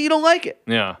don't like it, you don't like it.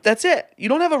 Yeah. That's it. You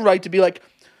don't have a right to be like,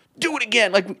 do it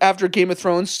again. Like after Game of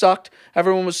Thrones sucked,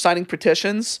 everyone was signing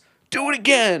petitions. Do it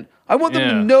again. I want them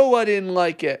to know I didn't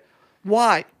like it.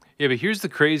 Why? Yeah, but here's the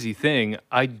crazy thing.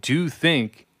 I do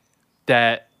think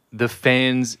that the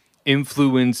fans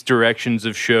influence directions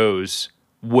of shows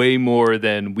way more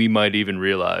than we might even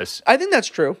realize. I think that's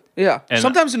true. Yeah. And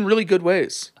sometimes in really good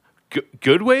ways.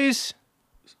 Good ways?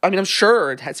 I mean, I'm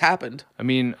sure it has happened. I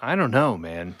mean, I don't know,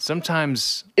 man.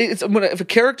 Sometimes... if a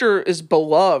character is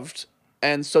beloved,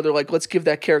 and so they're like, let's give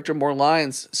that character more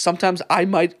lines, sometimes I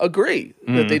might agree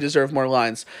that they deserve more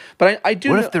lines. But I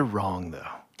do... What if they're wrong, though?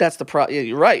 That's the problem. Yeah,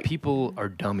 you're right. People are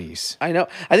dummies. I know.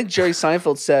 I think Jerry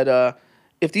Seinfeld said,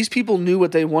 if these people knew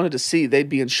what they wanted to see, they'd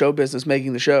be in show business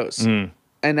making the shows.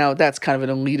 And now that's kind of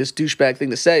an elitist douchebag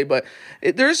thing to say, but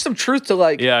there is some truth to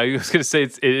like... Yeah, I was going to say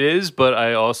it is, but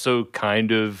I also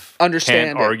kind of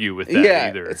can't argue with that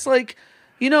either. It's like,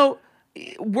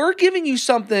 we're giving you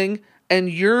something and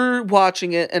you're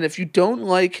watching it, and if you don't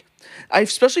like, I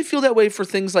especially feel that way for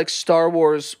things like Star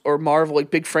Wars or Marvel, like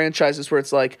big franchises where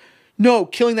it's like, no,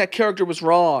 killing that character was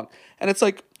wrong. And it's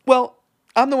like, well,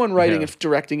 I'm the one writing and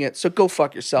directing it, so go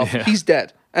fuck yourself. Yeah. He's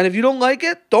dead. And if you don't like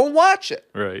it, don't watch it.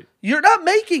 Right. You're not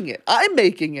making it. I'm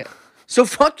making it. So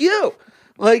fuck you.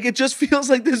 Like, it just feels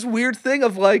like this weird thing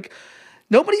of like,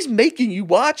 nobody's making you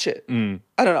watch it.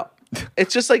 I don't know.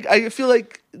 It's just like, I feel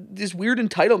like this weird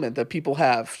entitlement that people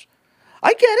have.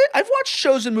 I get it. I've watched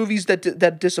shows and movies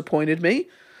that disappointed me,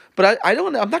 but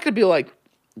I'm not going to be like.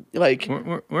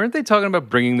 Weren't they talking about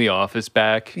bringing The Office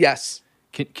back? Yes.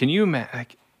 Can you imagine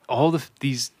like, all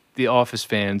the Office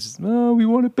fans? Oh, we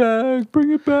want it back.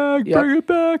 Bring it back. Yep. Bring it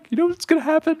back. You know what's gonna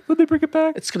happen when they bring it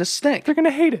back? It's going to stink. They're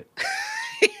gonna hate it.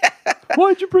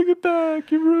 Why'd you bring it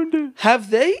back? You ruined it.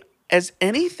 Has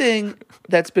anything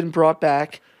that's been brought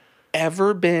back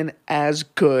ever been as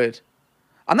good?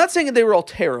 I'm not saying that they were all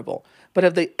terrible, but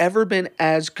have they ever been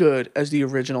as good as the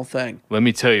original thing? Let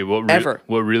me tell you what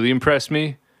really impressed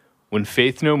me when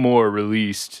Faith No More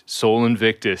released Soul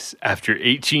Invictus after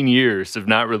 18 years of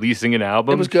not releasing an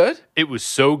album. It was good? It was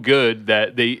so good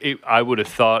that I would have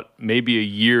thought maybe a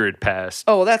year had passed.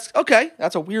 Oh, well, that's okay.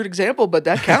 That's a weird example, but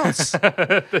that counts.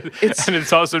 And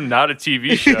it's also not a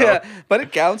TV show. Yeah, but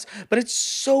it counts. But it's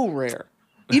so rare.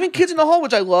 Even Kids in the Hall,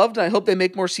 which I loved, and I hope they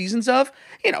make more seasons of,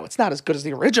 it's not as good as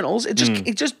the originals. It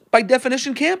just by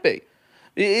definition can't be.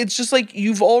 It's just like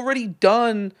you've already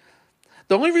done.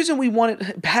 The only reason we want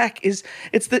it back is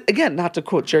again, not to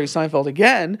quote Jerry Seinfeld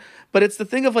again, but it's the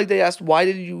thing of like they asked, why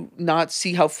did you not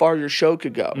see how far your show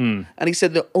could go? And he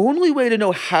said the only way to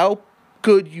know how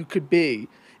good you could be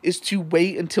is to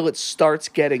wait until it starts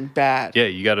getting bad. Yeah,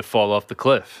 you got to fall off the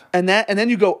cliff. And then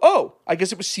you go, oh, I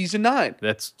guess it was season 9.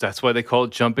 That's why they call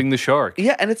it jumping the shark.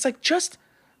 Yeah, and it's like just,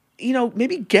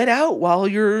 maybe get out while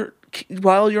you're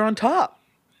on top.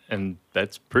 And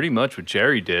that's pretty much what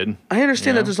Jerry did. I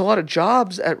understand that there's a lot of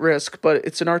jobs at risk, but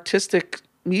it's an artistic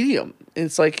medium.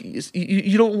 It's like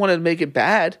you don't want to make it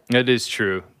bad. That is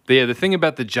true. But yeah, the thing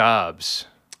about the jobs.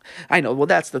 I know. Well,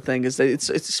 that's the thing is that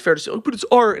it's fair to say, oh, but it's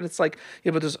art, and it's like,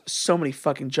 yeah, but there's so many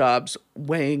fucking jobs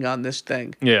weighing on this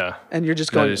thing. Yeah, and you're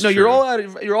just going, no, true. you're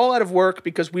all out of work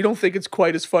because we don't think it's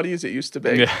quite as funny as it used to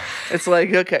be. Yeah. It's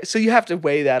like, okay, so you have to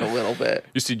weigh that a little bit.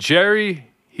 You see,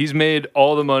 Jerry, he's made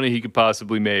all the money he could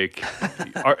possibly make.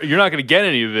 You're not going to get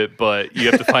any of it, but you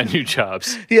have to find new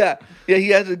jobs. Yeah. He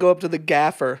had to go up to the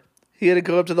gaffer. He had to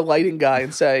go up to the lighting guy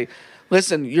and say,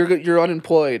 listen, you're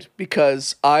unemployed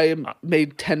because I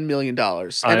made $10 million.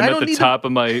 And I'm at the top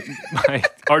of my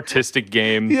artistic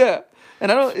game. Yeah.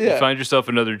 And I don't, yeah. You find yourself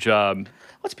another job.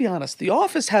 Let's be honest. The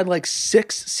Office had like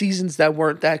 6 seasons that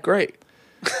weren't that great.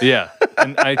 Yeah.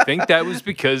 And I think that was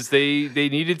because they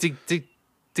needed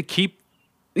to keep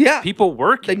people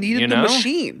working. They needed the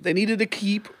machine. They needed to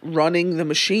keep running the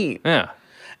machine. Yeah.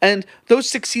 And those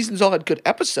 6 seasons all had good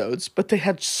episodes, but they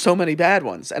had so many bad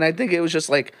ones. And I think it was just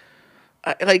like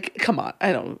come on,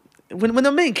 I don't. When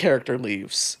the main character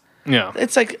leaves,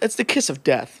 it's like it's the kiss of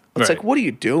death. It's like, what are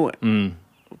you doing?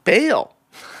 Bail.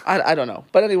 I don't know,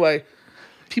 but anyway,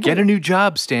 people get a new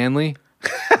job, Stanley.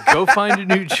 Go find a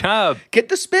new job. Get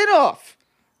the spinoff.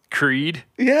 Creed.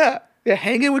 Yeah,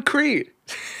 hang in with Creed.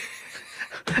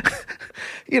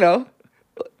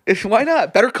 Why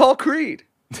not? Better call Creed.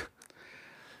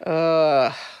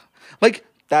 Like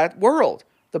that world,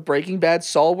 the Breaking Bad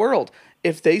Saul world.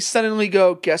 If they suddenly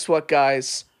go, guess what,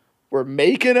 guys? We're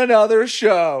making another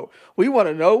show. We want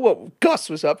to know what Gus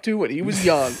was up to when he was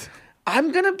young.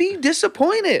 I'm going to be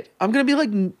disappointed. I'm going to be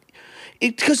like,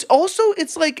 because also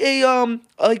it's like a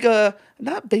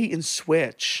not bait and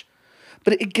switch,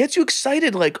 but it gets you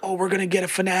excited. Like, oh, we're going to get a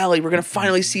finale. We're going to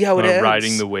finally see how it ends.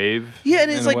 Riding the wave. Yeah.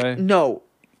 And it's like, no,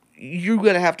 you're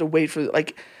going to have to wait for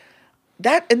like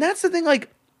that. And that's the thing. Like,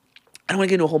 I don't want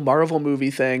to get into a whole Marvel movie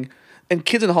thing. And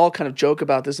Kids in the Hall kind of joke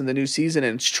about this in the new season,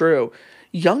 and it's true.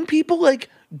 Young people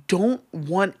don't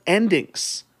want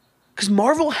endings because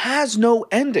Marvel has no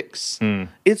endings.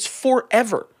 It's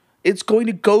forever. It's going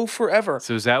to go forever.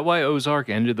 So is that why Ozark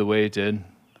ended the way it did?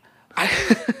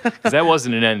 Because that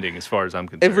wasn't an ending, as far as I'm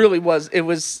concerned. It really was. It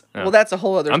was. Oh. Well, that's a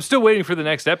whole other. I'm still waiting for the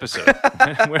next episode.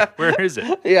 where is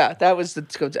it? Yeah, that was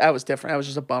different. That was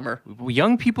just a bummer.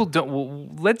 Young people don't. Well,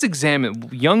 let's examine.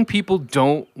 Young people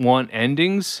don't want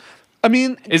endings. I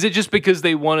mean, is it just because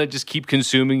they want to just keep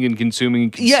consuming and consuming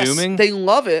and consuming? Yes, they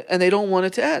love it and they don't want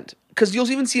it to end. Because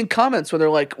you'll even see in comments when they're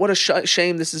like, "What a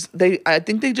shame this is." I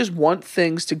think they just want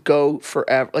things to go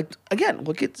forever. Like again,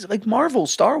 look at like Marvel,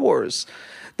 Star Wars.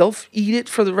 They'll eat it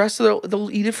for the rest of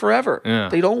they'll eat it forever. Yeah.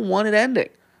 They don't want it ending.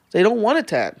 They don't want it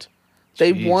to end.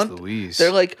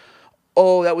 They're like,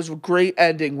 oh, that was a great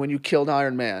ending when you killed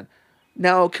Iron Man.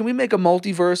 Now, can we make a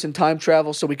multiverse and time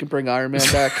travel so we can bring Iron Man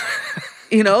back?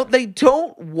 You know, they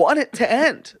don't want it to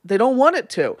end. They don't want it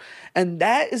to. And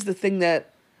that is the thing that's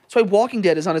why Walking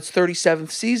Dead is on its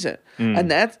 37th season.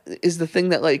 And that is the thing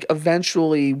that, like,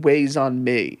 eventually weighs on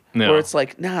me. No. Where it's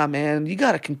like, nah, man, you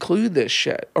got to conclude this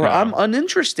shit. Or I'm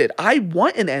uninterested. I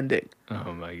want an ending.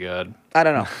 Oh, my God. I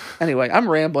don't know. Anyway, I'm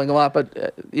rambling a lot,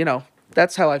 but,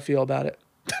 that's how I feel about it.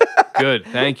 Good.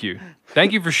 Thank you.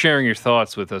 Thank you for sharing your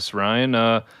thoughts with us, Ryan.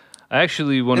 I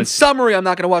actually want to... In summary, I'm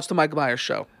not going to watch the Michael Myers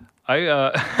show.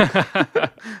 I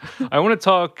want to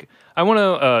talk... I want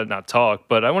to, not talk,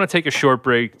 but I want to take a short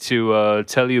break to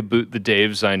tell you about the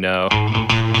Daves I know.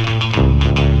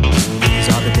 These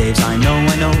are the Daves I know.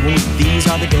 These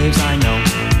are the Daves I know.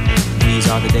 These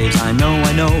are the Daves I know.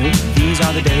 These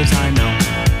are the Daves I know.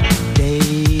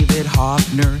 David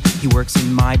Hoffner, he works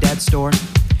in my dad's store.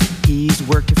 He's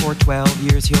worked here for 12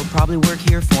 years, he'll probably work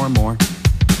here for more.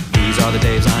 These are the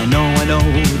Daves I know.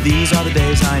 These are the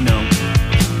Daves I know.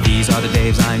 These are the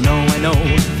Daves I know.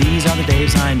 These are the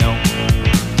Daves I know.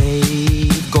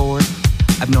 Dave Gord,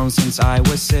 I've known since I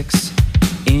was 6.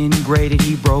 In grade 8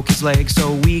 he broke his leg,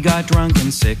 so we got drunk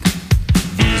and sick.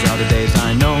 These are the Daves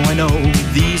I know.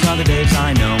 These are the Daves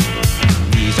I know.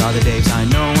 These are the Daves I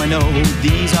know.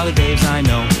 These are the Daves I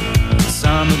know.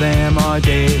 Some of them are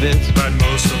Davids, but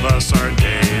most of us are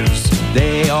Daves.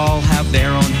 They all have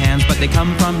their own hands, but they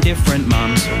come from different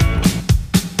moms.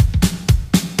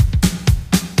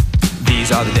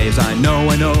 These are the Daves I know.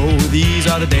 These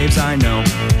are the Daves I know.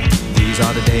 These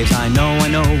are the Daves I know.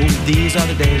 These are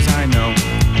the Daves I know.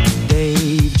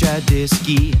 Dave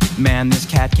Jadisky, man, this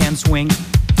cat can swing.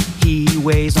 He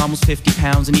weighs almost 50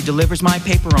 pounds and he delivers my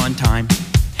paper on time.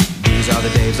 These are the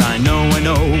Daves I know.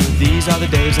 These are the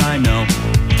Daves I know.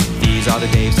 These are the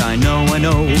Daves I know.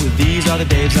 These are the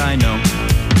Daves I know.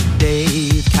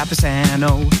 Dave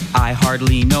Capisano, I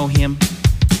hardly know him.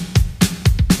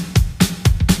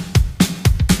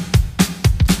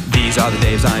 These are the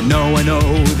Daves I know.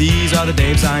 These are the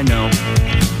Daves I know.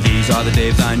 These are the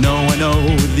Daves I know.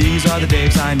 These are the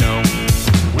Daves I know.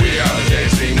 We are the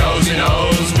Daves he knows, he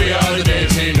knows. We are the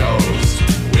Daves he knows.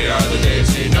 We are the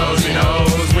Daves he knows, he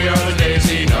knows. We are the Daves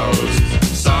he knows.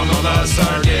 Some of us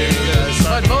are Daves,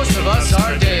 but most of us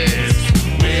are Daves.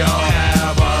 We all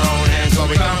have our own hands, but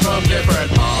we come from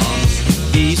different moms.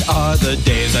 These are the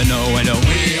Daves I know.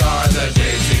 We are the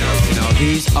Daves he knows, he knows.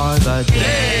 These are the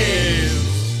Daves.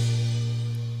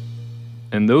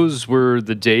 And those were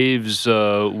the Daves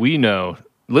we know.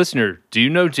 Listener, do you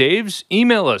know Daves?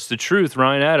 Email us, thetruth,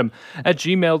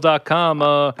 RyanAdam@gmail.com.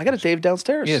 I got a Dave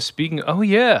downstairs. Yeah, speaking... Oh,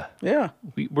 yeah. Yeah.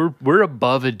 We're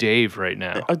above a Dave right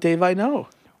now. A Dave I know.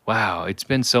 Wow, it's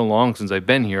been so long since I've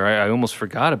been here. I almost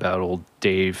forgot about old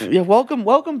Dave. Yeah,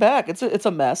 welcome back. It's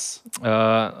a mess.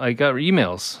 I got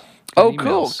emails. Oh,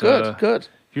 cool. Good.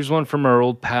 Here's one from our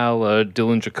old pal,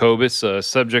 Dylan Jacobus.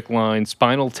 Subject line,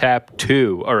 Spinal Tap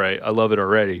 2. All right, I love it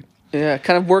already. Yeah, it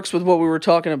kind of works with what we were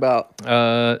talking about.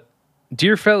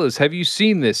 Dear fellas, have you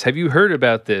seen this? Have you heard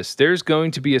about this? There's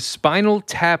going to be a Spinal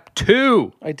Tap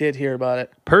 2. I did hear about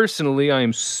it. Personally, I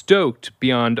am stoked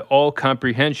beyond all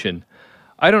comprehension.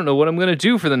 I don't know what I'm going to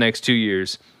do for the next 2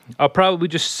 years. I'll probably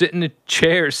just sit in a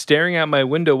chair staring out my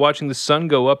window watching the sun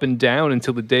go up and down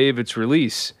until the day of its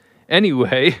release.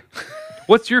 Anyway...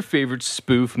 What's your favorite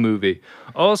spoof movie?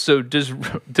 Also, does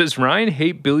Ryan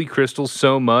hate Billy Crystal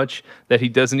so much that he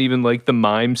doesn't even like the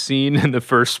mime scene in the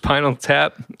first Spinal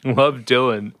Tap? Love,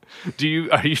 Dylan. Do you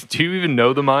even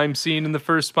know the mime scene in the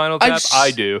first Spinal Tap?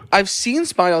 I do. I've seen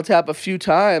Spinal Tap a few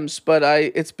times, but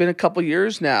it's been a couple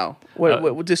years now.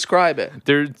 What describe it?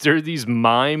 There are these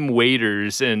mime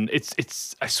waiters, and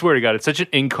it's I swear to God, it's such an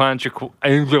inconsequential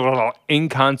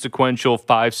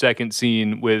 5-second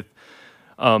scene with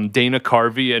Dana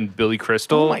Carvey and Billy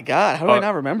Crystal. Oh my God, how do I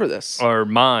not remember this? Are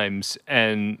mimes,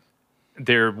 and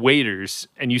they're waiters,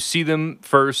 and you see them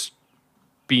first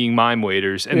being mime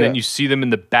waiters, and then you see them in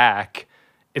the back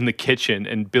in the kitchen,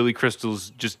 and Billy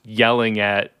Crystal's just yelling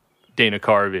at Dana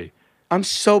Carvey. I'm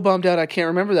so bummed out I can't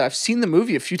remember that. I've seen the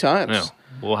movie a few times. No,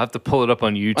 we'll have to pull it up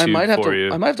on YouTube you. I might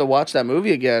have to watch that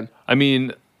movie again. I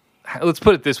mean, let's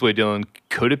put it this way, Dylan.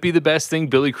 Could it be the best thing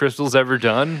Billy Crystal's ever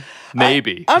done?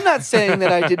 Maybe. I'm not saying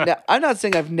that I didn't. I'm not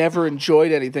saying I've never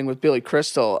enjoyed anything with Billy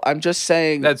Crystal. I'm just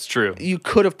saying that's true. You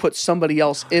could have put somebody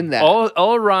else in that.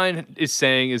 All Ryan is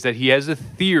saying is that he has a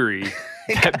theory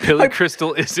that Billy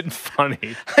Crystal isn't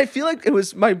funny. I feel like it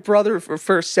was my brother who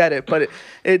first said it, but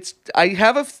it's. I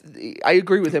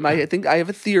agree with him. I think I have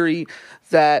a theory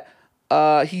that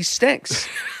he stinks.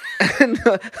 And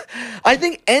I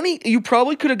think you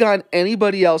probably could have gotten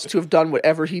anybody else to have done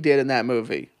whatever he did in that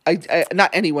movie. I not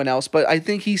anyone else, but I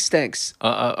think he stinks.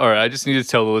 All right, I just need to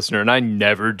tell the listener, and I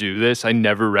never do this. I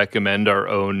never recommend our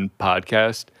own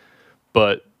podcast,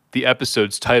 but the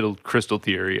episode's titled Crystal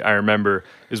Theory, I remember,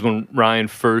 is when Ryan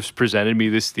first presented me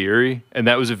this theory, and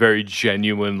that was a very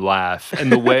genuine laugh.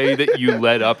 And the way that you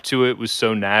led up to it was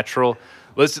so natural.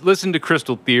 Listen to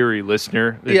Crystal Theory,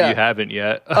 listener, if you haven't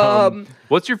yet.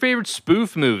 What's your favorite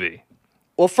spoof movie?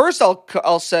 Well, first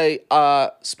I'll say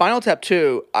Spinal Tap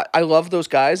 2. I love those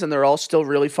guys, and they're all still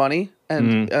really funny.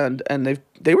 And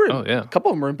they were a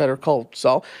couple of them were in Better Call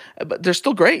Saul, but they're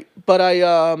still great. But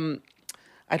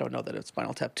I don't know that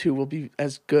Spinal Tap 2 will be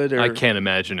as good. I can't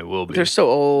imagine it will be. They're so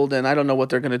old, and I don't know what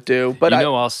they're going to do. But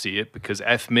I'll see it because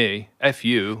F me, F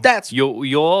you.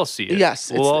 You'll all see it.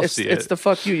 Yes, we'll all see it. It's the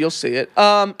fuck you. You'll see it.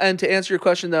 And to answer your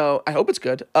question, though, I hope it's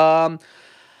good.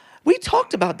 We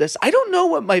talked about this. I don't know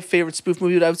what my favorite spoof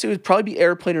movie would. I would say it would probably be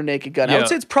Airplane or Naked Gun. I would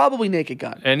say it's probably Naked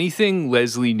Gun. Anything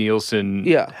Leslie Nielsen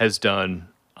has done,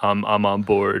 I'm on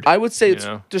board. I would say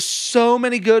there's so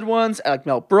many good ones. Like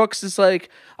Mel Brooks is like,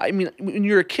 I mean, when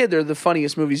you're a kid, they're the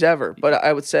funniest movies ever. But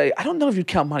I would say, I don't know if you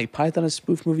count Monty Python as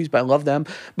spoof movies, but I love them.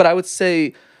 But I would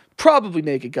say probably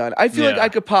Naked Gun. I feel like I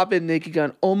could pop in Naked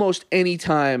Gun almost any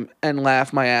time and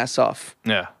laugh my ass off.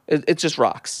 Yeah. It just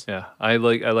rocks. Yeah. I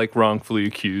like Wrongfully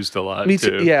Accused a lot. Me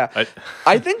too. Yeah.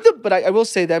 I think but I will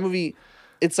say that movie,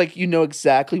 it's like you know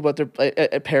exactly what they're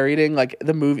parodying. Like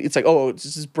the movie, it's like, oh,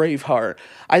 this is Braveheart.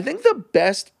 I think the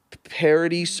best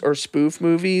parodies or spoof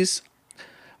movies,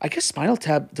 I guess Spinal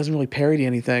Tap doesn't really parody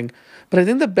anything, but I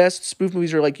think the best spoof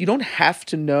movies are like you don't have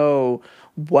to know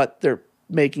what they're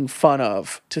making fun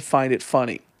of to find it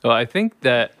funny. Well, I think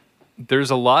that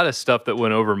there's a lot of stuff that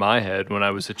went over my head when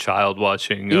I was a child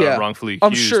watching Wrongfully Accused.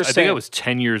 I'm sure. I think I was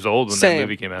 10 years old when that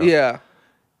movie came out. Yeah.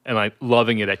 And like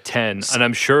loving it at 10. And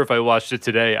I'm sure if I watched it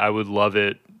today, I would love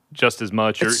it just as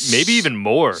much, or maybe even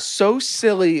more. So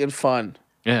silly and fun.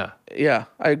 Yeah. Yeah,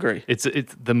 I agree. It's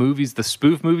the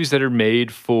spoof movies that are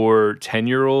made for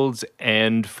 10-year-olds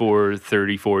and for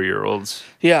 34-year-olds.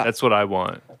 Yeah. That's what I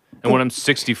want. And when I'm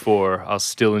 64, I'll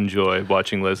still enjoy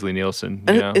watching Leslie Nielsen.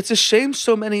 And it's a shame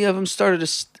so many of them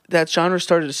that genre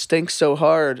started to stink so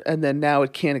hard, and then now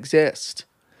it can't exist.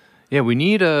 Yeah, we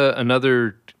need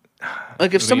another...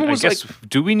 Like if someone was like,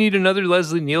 do we need another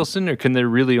Leslie Nielsen, or can there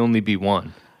really only be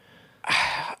one?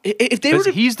 If they were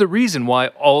he's the reason why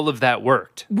all of that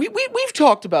worked. We've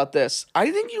talked about this. I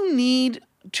think you need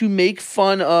to make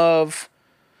fun of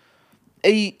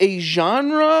a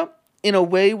genre in a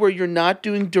way where you're not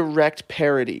doing direct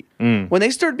parody. When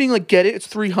they start being like, get it, it's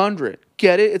 300.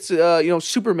 Get it, it's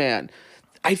Superman.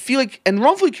 I feel like, and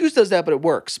Wrongfully Accused does that, but it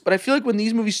works. But I feel like when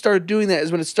these movies started doing that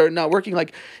is when it started not working.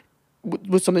 Like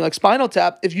with something like Spinal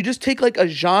Tap, if you just take like a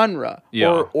genre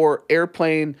or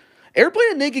Airplane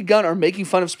and Naked Gun are making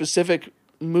fun of specific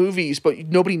movies, but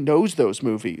nobody knows those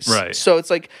movies. Right. So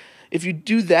it's like, if you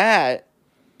do that,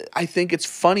 I think it's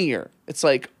funnier. It's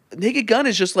like, Naked Gun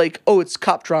is just like, oh, it's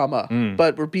cop drama,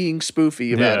 but we're being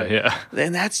spoofy about it. Yeah.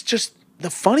 And that's just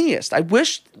the funniest. I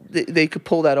wish they could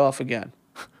pull that off again.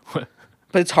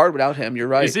 But it's hard without him. You're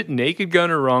right. Is it Naked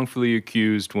Gun or Wrongfully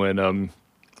Accused when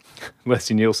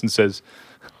Leslie Nielsen says,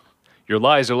 your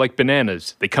lies are like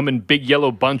bananas. They come in big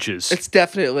yellow bunches. It's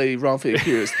definitely Wrongfully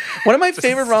Accused. One of my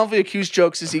favorite Wrongfully Accused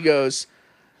jokes is he goes,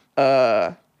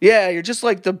 yeah, you're just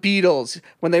like the Beatles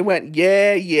when they went,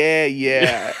 yeah, yeah,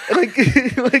 yeah.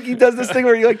 like he does this thing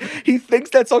where he thinks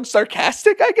that song's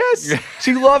sarcastic, I guess.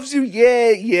 She loves you,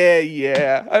 yeah, yeah,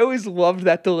 yeah. I always loved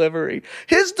that delivery.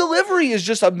 His delivery is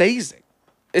just amazing.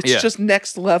 It's just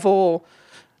next level.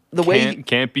 The way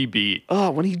can't be beat.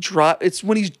 Oh, when he's dry,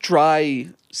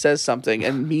 says something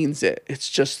and means it. It's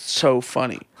just so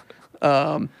funny.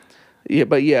 So I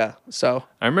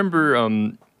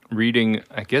remember reading,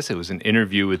 I guess it was an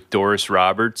interview with Doris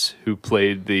Roberts, who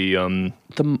played the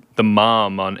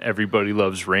mom on Everybody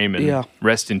Loves Raymond. Yeah.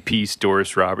 Rest in peace,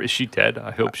 Doris Roberts. Is she dead?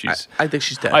 I hope she's... I think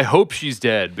she's dead. I hope she's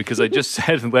dead, because I just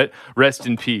said rest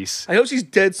in peace. I hope she's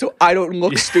dead so I don't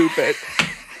look stupid.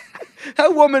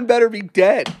 That woman better be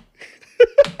dead.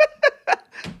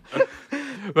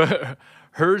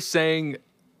 Her saying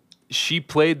she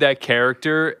played that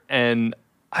character, and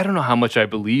I don't know how much I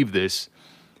believe this,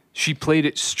 she played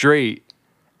it straight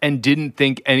and didn't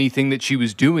think anything that she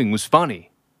was doing was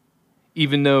funny,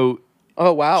 even though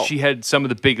she had some of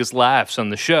the biggest laughs on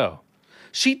the show.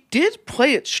 She did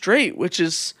play it straight, which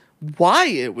is why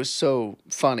it was so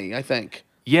funny, I think.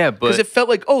 Yeah, but... because it felt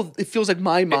like, it feels like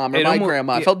my mom or my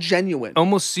grandma. It felt genuine.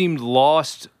 Almost seemed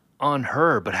lost on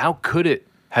her, but how could it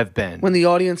have been. When the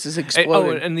audience is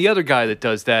exploding. And the other guy that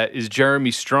does that is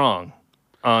Jeremy Strong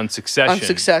on Succession. On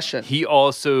Succession. He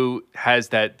also has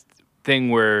that thing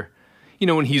where,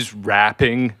 when he's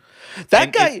rapping.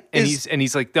 That guy is... And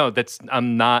he's like, no, that's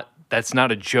not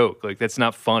a joke. Like, that's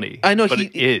not funny. I know. But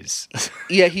it is.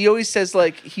 Yeah, he always says,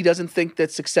 like, he doesn't think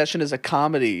that Succession is a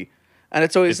comedy. And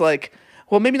it's always like,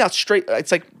 well, maybe not straight.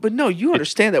 It's like, but no, you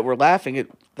understand that we're laughing at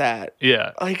that.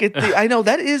 Yeah. Like, I know,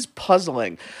 that is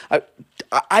puzzling.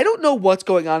 I don't know what's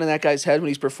going on in that guy's head when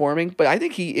he's performing, but I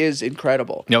think he is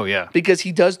incredible. Oh, yeah. Because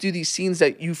he does do these scenes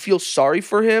that you feel sorry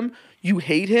for him, you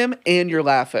hate him, and you're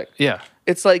laughing. Yeah.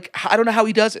 It's like, I don't know how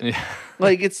he does it. Yeah.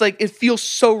 Like, it's like, it feels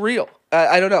so real.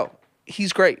 I don't know.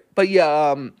 He's great. But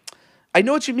yeah, I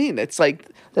know what you mean. It's like,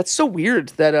 that's so weird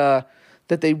that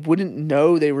they wouldn't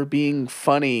know they were being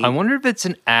funny. I wonder if it's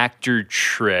an actor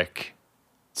trick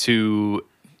to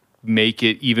make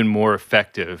it even more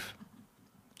effective.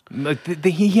 Like,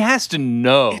 he has to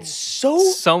know It's so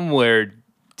somewhere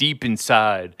deep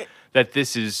inside that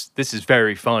this is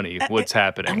very funny, what's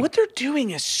happening. And what they're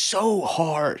doing is so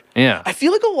hard. Yeah. I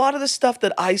feel like a lot of the stuff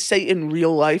that I say in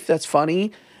real life that's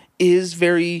funny is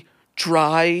very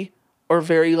dry or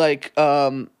very like I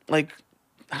don't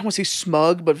want to say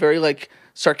smug, but very like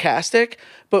sarcastic.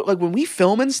 But like when we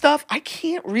film and stuff, I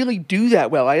can't really do that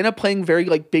well. I end up playing very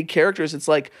like big characters. It's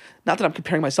like, not that I'm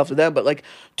comparing myself to them, but like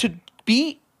to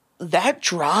be that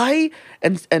dry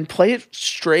and play it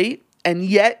straight and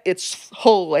yet it's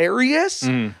hilarious.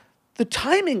 The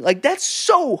timing, like, that's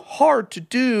so hard to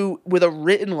do with a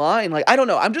written line. Like, I don't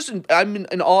know. I'm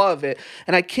in awe of it.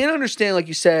 And I can't understand, like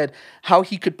you said, how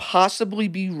he could possibly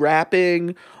be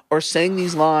rapping or saying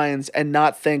these lines and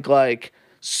not think, like,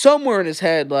 somewhere in his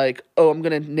head, like, oh, I'm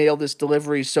going to nail this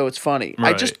delivery so it's funny.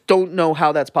 Right. I just don't know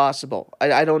how that's possible.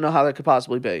 I don't know how that could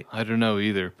possibly be. I don't know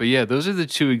either. But yeah, those are the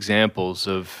two examples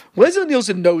of... Leslie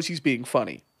Nielsen knows he's being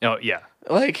funny. Oh, yeah.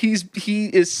 Like, he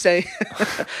is saying,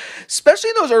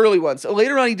 especially in those early ones.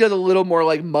 Later on, he does a little more,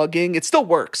 like, mugging. It still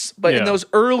works. But in those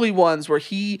early ones where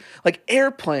like,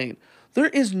 Airplane, there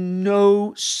is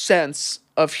no sense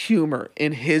of humor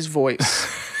in his voice.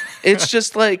 It's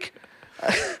just like,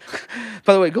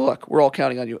 by the way, good luck. We're all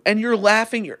counting on you. And you're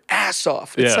laughing your ass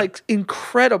off. It's, like,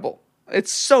 incredible.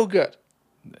 It's so good.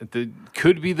 It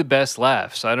could be the best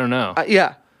laughs. I don't know.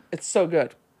 Yeah, it's so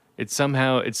good. It's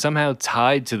somehow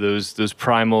tied to those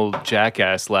primal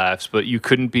jackass laughs, but you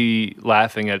couldn't be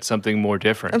laughing at something more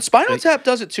different. And Spinal Tap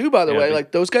does it too, by the way. they-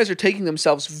 Like, those guys are taking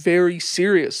themselves very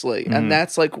seriously, and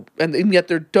that's like, and yet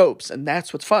they're dopes, and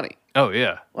that's what's funny. Oh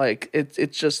yeah, Like,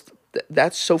 it's just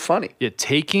that's so funny. yeah.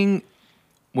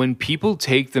 When people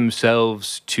take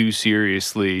themselves too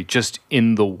seriously, just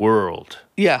in the world,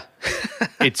 Yeah,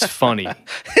 it's funny.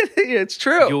 it's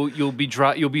true. You'll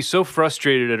be so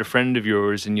frustrated at a friend of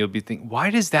yours, and you'll be thinking,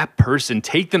 why does that person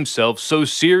take themselves so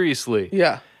seriously?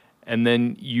 Yeah, And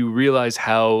then you realize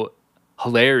how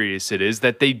hilarious it is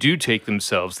that they do take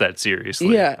themselves that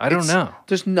seriously. yeah. I don't know.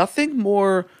 There's nothing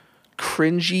more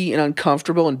cringy and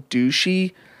uncomfortable and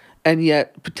douchey, and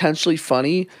yet potentially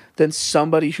funny than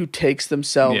somebody who takes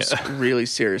themselves really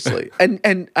seriously.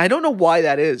 And I don't know why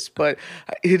that is, but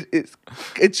it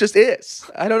just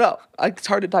is. I don't know. It's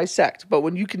hard to dissect. But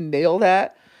when you can nail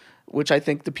that, which I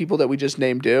think the people that we just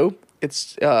named do,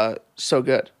 it's so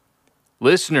good.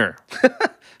 Listener,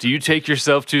 do you take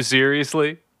yourself too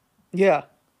seriously? Yeah.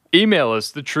 Email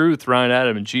us,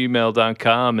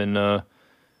 thetruth@ryanadam@gmail.com, and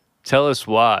tell us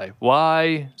why.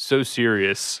 Why so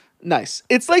serious? Nice.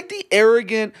 It's like the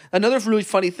arrogant, another really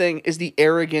funny thing is the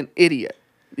arrogant idiot,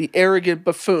 the arrogant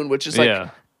buffoon, which is like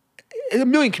a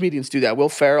million comedians do that. Will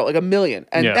Ferrell, like a million.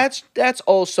 And that's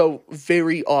also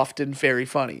very often very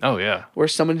funny. Oh, yeah. Where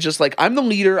someone's just like, I'm the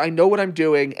leader, I know what I'm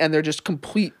doing, and they're just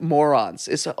complete morons.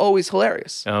 It's always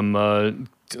hilarious.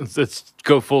 Let's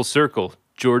go full circle.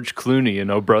 George Clooney in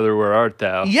Oh Brother, Where Art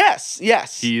Thou? Yes.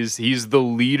 He's the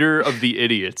leader of the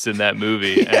idiots in that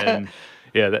movie. And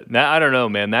yeah, I don't know,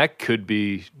 man. That could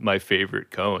be my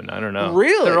favorite Coen. I don't know.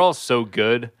 Really? They're all so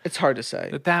good. It's hard to say.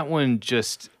 But that one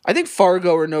just... I think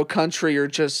Fargo or No Country are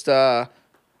just...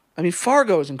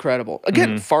 Fargo is incredible.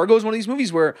 Again, Fargo is one of these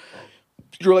movies where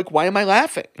you're like, why am I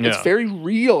laughing? It's very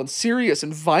real and serious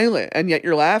and violent, and yet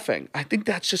you're laughing. I think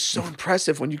that's just so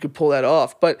impressive when you could pull that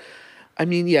off. But... I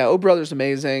mean, yeah, Oh Brother's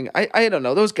amazing. I don't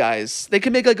know. Those guys, they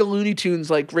can make like a Looney Tunes,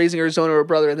 like Raising Arizona or Oh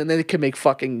Brother, and then they can make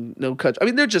fucking No Country. I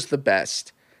mean, they're just the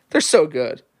best. They're so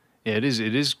good. Yeah, it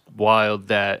is wild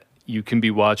that you can be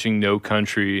watching No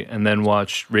Country and then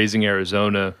watch Raising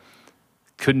Arizona.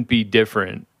 Couldn't be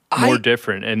different. more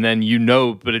different, and then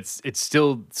but it's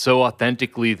still so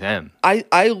authentically them.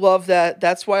 I love that.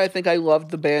 That's why I think I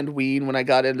loved the band Ween when I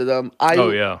got into them.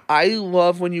 I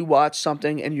love when you watch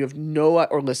something and you have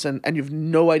listen and you have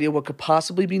no idea what could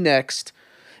possibly be next.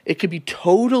 It could be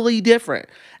totally different,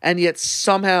 and yet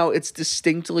somehow it's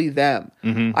distinctly them.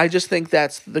 Mm-hmm. I just think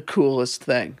that's the coolest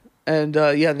thing. And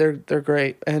they're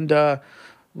great. And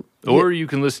or you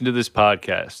can listen to this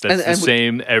podcast. That's the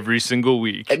same every single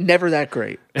week. Never that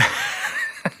great.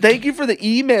 Thank you for the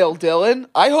email, Dylan.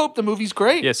 I hope the movie's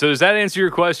great. Yeah. So does that answer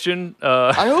your question?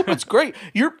 I hope it's great.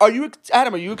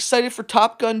 Adam? Are you excited for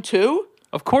Top Gun 2?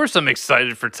 Of course, I'm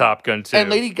excited for Top Gun 2. And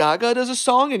Lady Gaga does a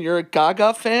song, and you're a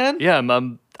Gaga fan. Yeah,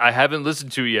 I haven't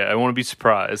listened to it yet. I want to be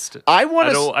surprised. I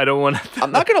don't want to.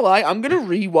 I'm not gonna lie. I'm gonna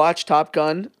rewatch Top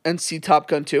Gun and see Top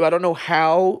Gun 2. I don't know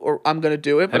how or I'm gonna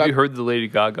do it. Have you heard the Lady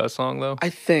Gaga song though?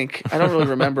 I think I don't really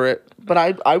remember it, but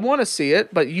I want to see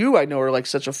it. But I know are like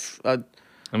such a.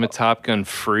 I'm a Top Gun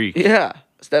freak. Yeah,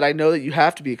 that I know that you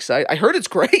have to be excited. I heard it's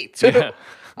great too. Yeah.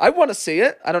 I want to see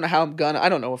it. I don't know how I'm gonna. I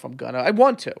don't know if I'm gonna. I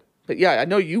want to. But yeah, I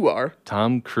know you are.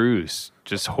 Tom Cruise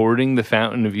just hoarding the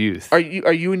fountain of youth. Are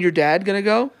you and your dad gonna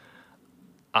go?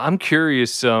 I'm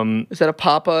curious. Is that a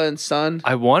papa and son?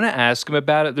 I want to ask him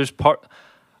about it.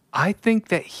 I think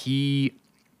that he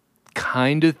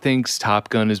kind of thinks Top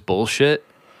Gun is bullshit.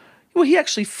 Well, he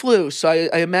actually flew, so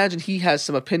I imagine he has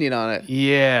some opinion on it.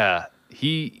 Yeah,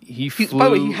 he flew. By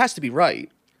the way, he has to be right.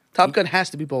 Top Gun has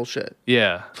to be bullshit.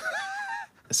 Yeah.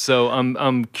 So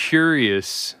I'm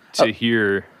curious to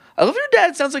hear. I love your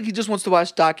dad. Sounds like he just wants to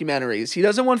watch documentaries. He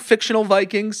doesn't want fictional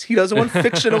Vikings. He doesn't want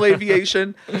fictional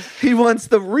aviation. He wants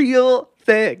the real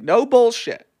thing. No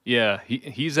bullshit. Yeah,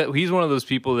 he's one of those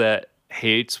people that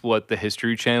hates what the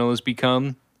History Channel has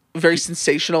become. Very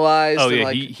sensationalized. Oh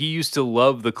yeah, he used to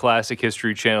love the classic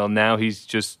History Channel. Now he's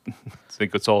just I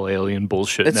think it's all alien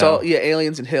bullshit. It's all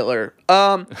aliens and Hitler.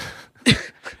 Was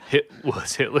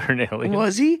Hitler an alien?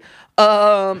 Was he?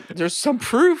 There's some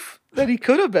proof that he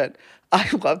could have been. I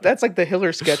love that's like the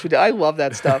Hitler sketch we did. I love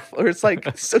that stuff. Or it's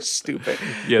like so stupid.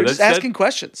 Yeah, they're just asking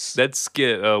questions. That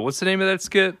skit. What's the name of that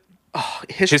skit? Oh,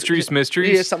 History's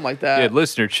Mysteries. Yeah, something like that. Yeah,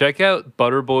 listener, check out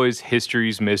Butterboy's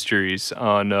History's Mysteries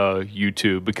on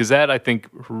YouTube because that I think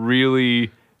really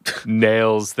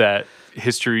nails that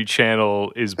History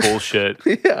Channel is bullshit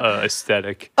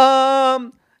aesthetic.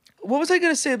 What was I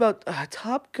gonna say about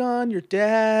Top Gun? Your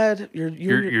dad, your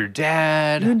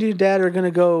dad. You and your dad are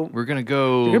gonna go. We're gonna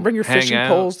go. You're gonna bring your fishing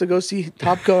poles to go see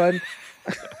Top Gun.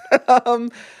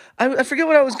 I forget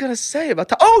what I was gonna say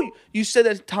about. You said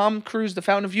that Tom Cruise, the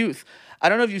Fountain of Youth. I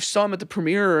don't know if you saw him at the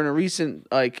premiere or in a recent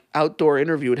outdoor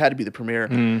interview. It had to be the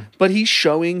premiere, but he's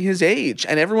showing his age,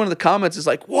 and everyone in the comments is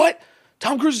like, "What?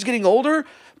 Tom Cruise is getting older?"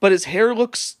 But his hair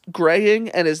looks graying,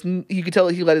 and you can tell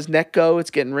he let his neck go. It's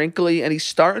getting wrinkly, and he's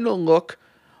starting to look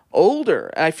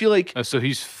older. And I feel like so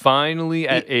he's finally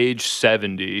at age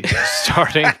 70,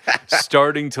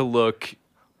 starting to look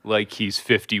like he's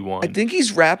 51. I think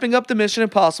he's wrapping up the Mission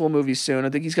Impossible movies soon.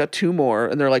 I think he's got 2 more,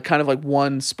 and they're kind of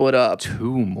one split up.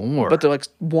 2 more, but they're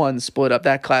one split up.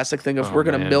 That classic thing of we're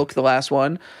gonna milk the last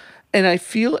one. And I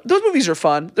feel those movies are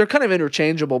fun. They're kind of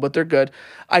interchangeable, but they're good.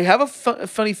 I have a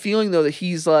funny feeling, though, that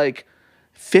he's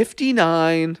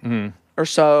 59 or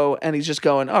so, and he's just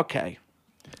going, okay,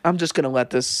 I'm just going to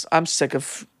let this. I'm sick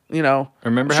of, Remember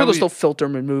I'm sure they'll still filter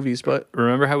them in movies, but.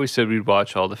 Remember how we said we'd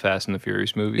watch all the Fast and the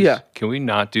Furious movies? Yeah. Can we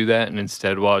not do that and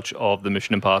instead watch all of the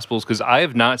Mission Impossibles? Because I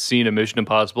have not seen a Mission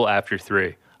Impossible after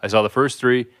 3. I saw the first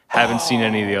 3, haven't seen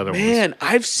any of the other ones. Man,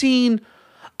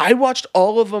 I watched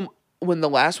all of them when the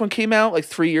last one came out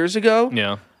 3 years ago.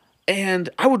 Yeah. And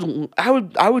I would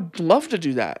love to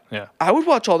do that. Yeah. I would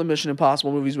watch all the Mission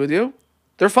Impossible movies with you.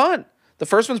 They're fun. The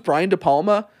first one's Brian De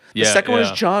Palma. The second one is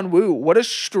John Woo. What a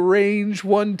strange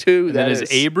one, too. That is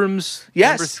Abrams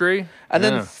number 3? And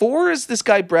then 4 is this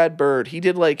guy, Brad Bird. He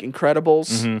did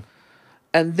Incredibles. Mm-hmm.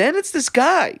 And then it's this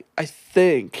guy, I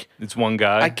think. It's one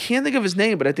guy? I can't think of his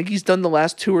name, but I think he's done the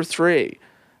last 2 or 3.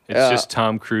 It's just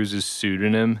Tom Cruise's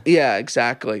pseudonym? Yeah,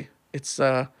 exactly. It's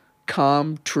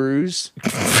Com Trues.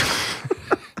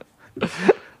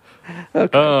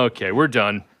 Okay, we're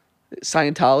done.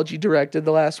 Scientology directed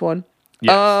the last one.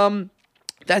 Yes.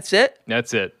 That's it?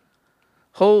 That's it.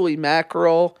 Holy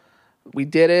mackerel. We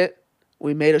did it.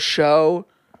 We made a show,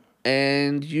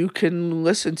 and you can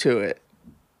listen to it.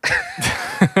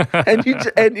 and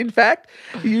in fact,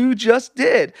 you just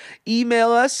did.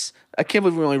 Email us. I can't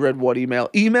believe we only read one email.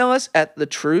 Email us at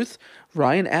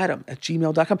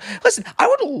thetruth.ryanadam@gmail.com. Listen, I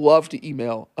would love to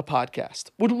email a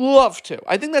podcast. Would love to.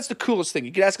 I think that's the coolest thing.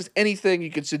 You can ask us anything. You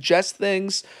can suggest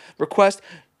things, request.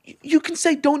 You can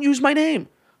say, don't use my name.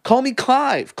 Call me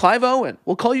Clive. Clive Owen.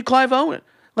 We'll call you Clive Owen.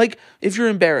 Like, if you're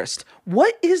embarrassed.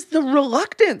 What is the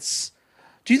reluctance?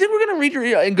 Do you think we're going to read your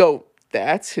email and go,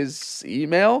 that's his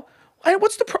email? I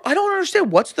don't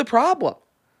understand. What's the problem?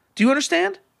 Do you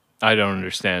understand? I don't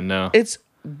understand, no. It's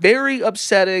very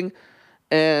upsetting,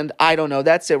 and I don't know.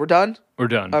 That's it. We're done? We're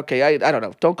done. Okay, I don't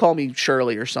know. Don't call me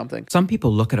Shirley or something. Some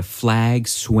people look at a flag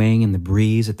swaying in the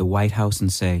breeze at the White House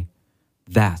and say,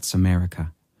 that's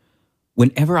America.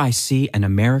 Whenever I see an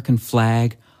American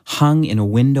flag hung in a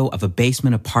window of a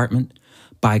basement apartment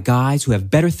by guys who have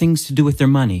better things to do with their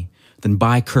money than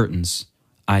buy curtains,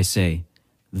 I say,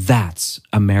 that's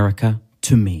America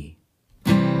to me.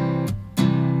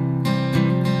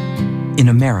 In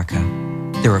America,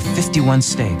 there are 51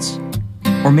 states.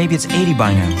 Or maybe it's 80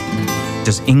 by now.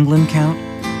 Does England count?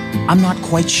 I'm not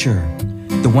quite sure.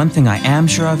 The one thing I am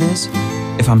sure of is,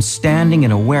 if I'm standing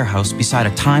in a warehouse beside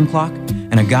a time clock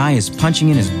and a guy is punching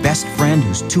in his best friend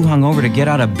who's too hungover to get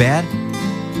out of bed,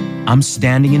 I'm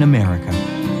standing in America,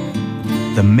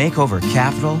 the makeover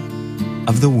capital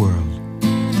of the world.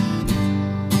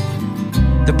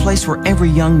 The place where every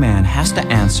young man has to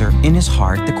answer in his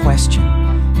heart the question,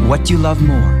 what do you love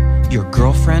more, your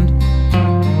girlfriend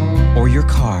or your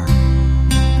car?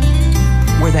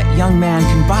 Where that young man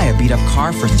can buy a beat-up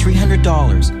car for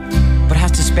 $300, but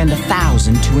has to spend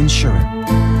 $1,000 to insure it.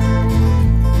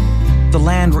 The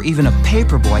land where even a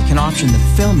paperboy can option the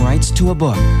film rights to a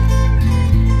book.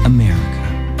 America.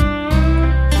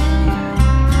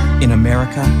 In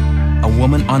America, a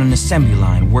woman on an assembly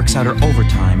line works out her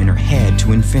overtime in her head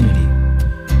to infinity.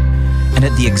 And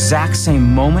at the exact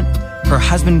same moment, her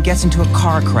husband gets into a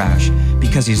car crash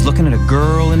because he's looking at a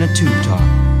girl in a tube top.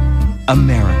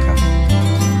 America.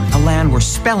 A land where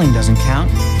spelling doesn't count.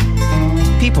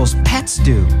 People's pets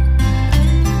do.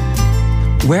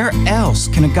 Where else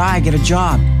can a guy get a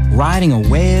job riding a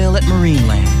whale at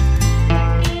Marineland?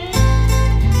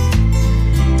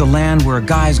 The land where a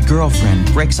guy's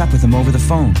girlfriend breaks up with him over the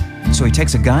phone, so he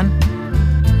takes a gun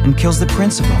and kills the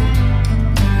principal.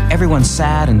 Everyone's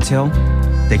sad until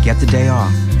they get the day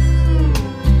off.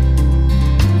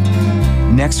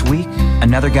 Next week,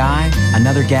 another guy,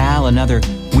 another gal, another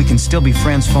we can still be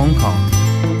friends phone call.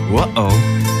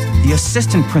 Uh-oh, the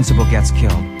assistant principal gets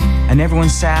killed, and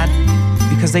everyone's sad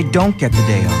because they don't get the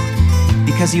day off,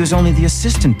 because he was only the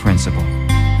assistant principal.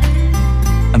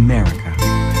 America,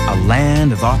 a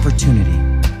land of opportunity.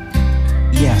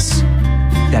 Yes,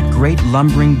 that great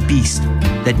lumbering beast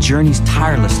that journeys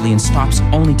tirelessly and stops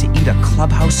only to eat a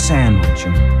clubhouse sandwich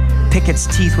and pick its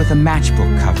teeth with a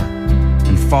matchbook cover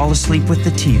and fall asleep with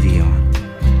the TV on.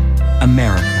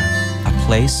 America, a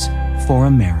place for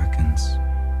America.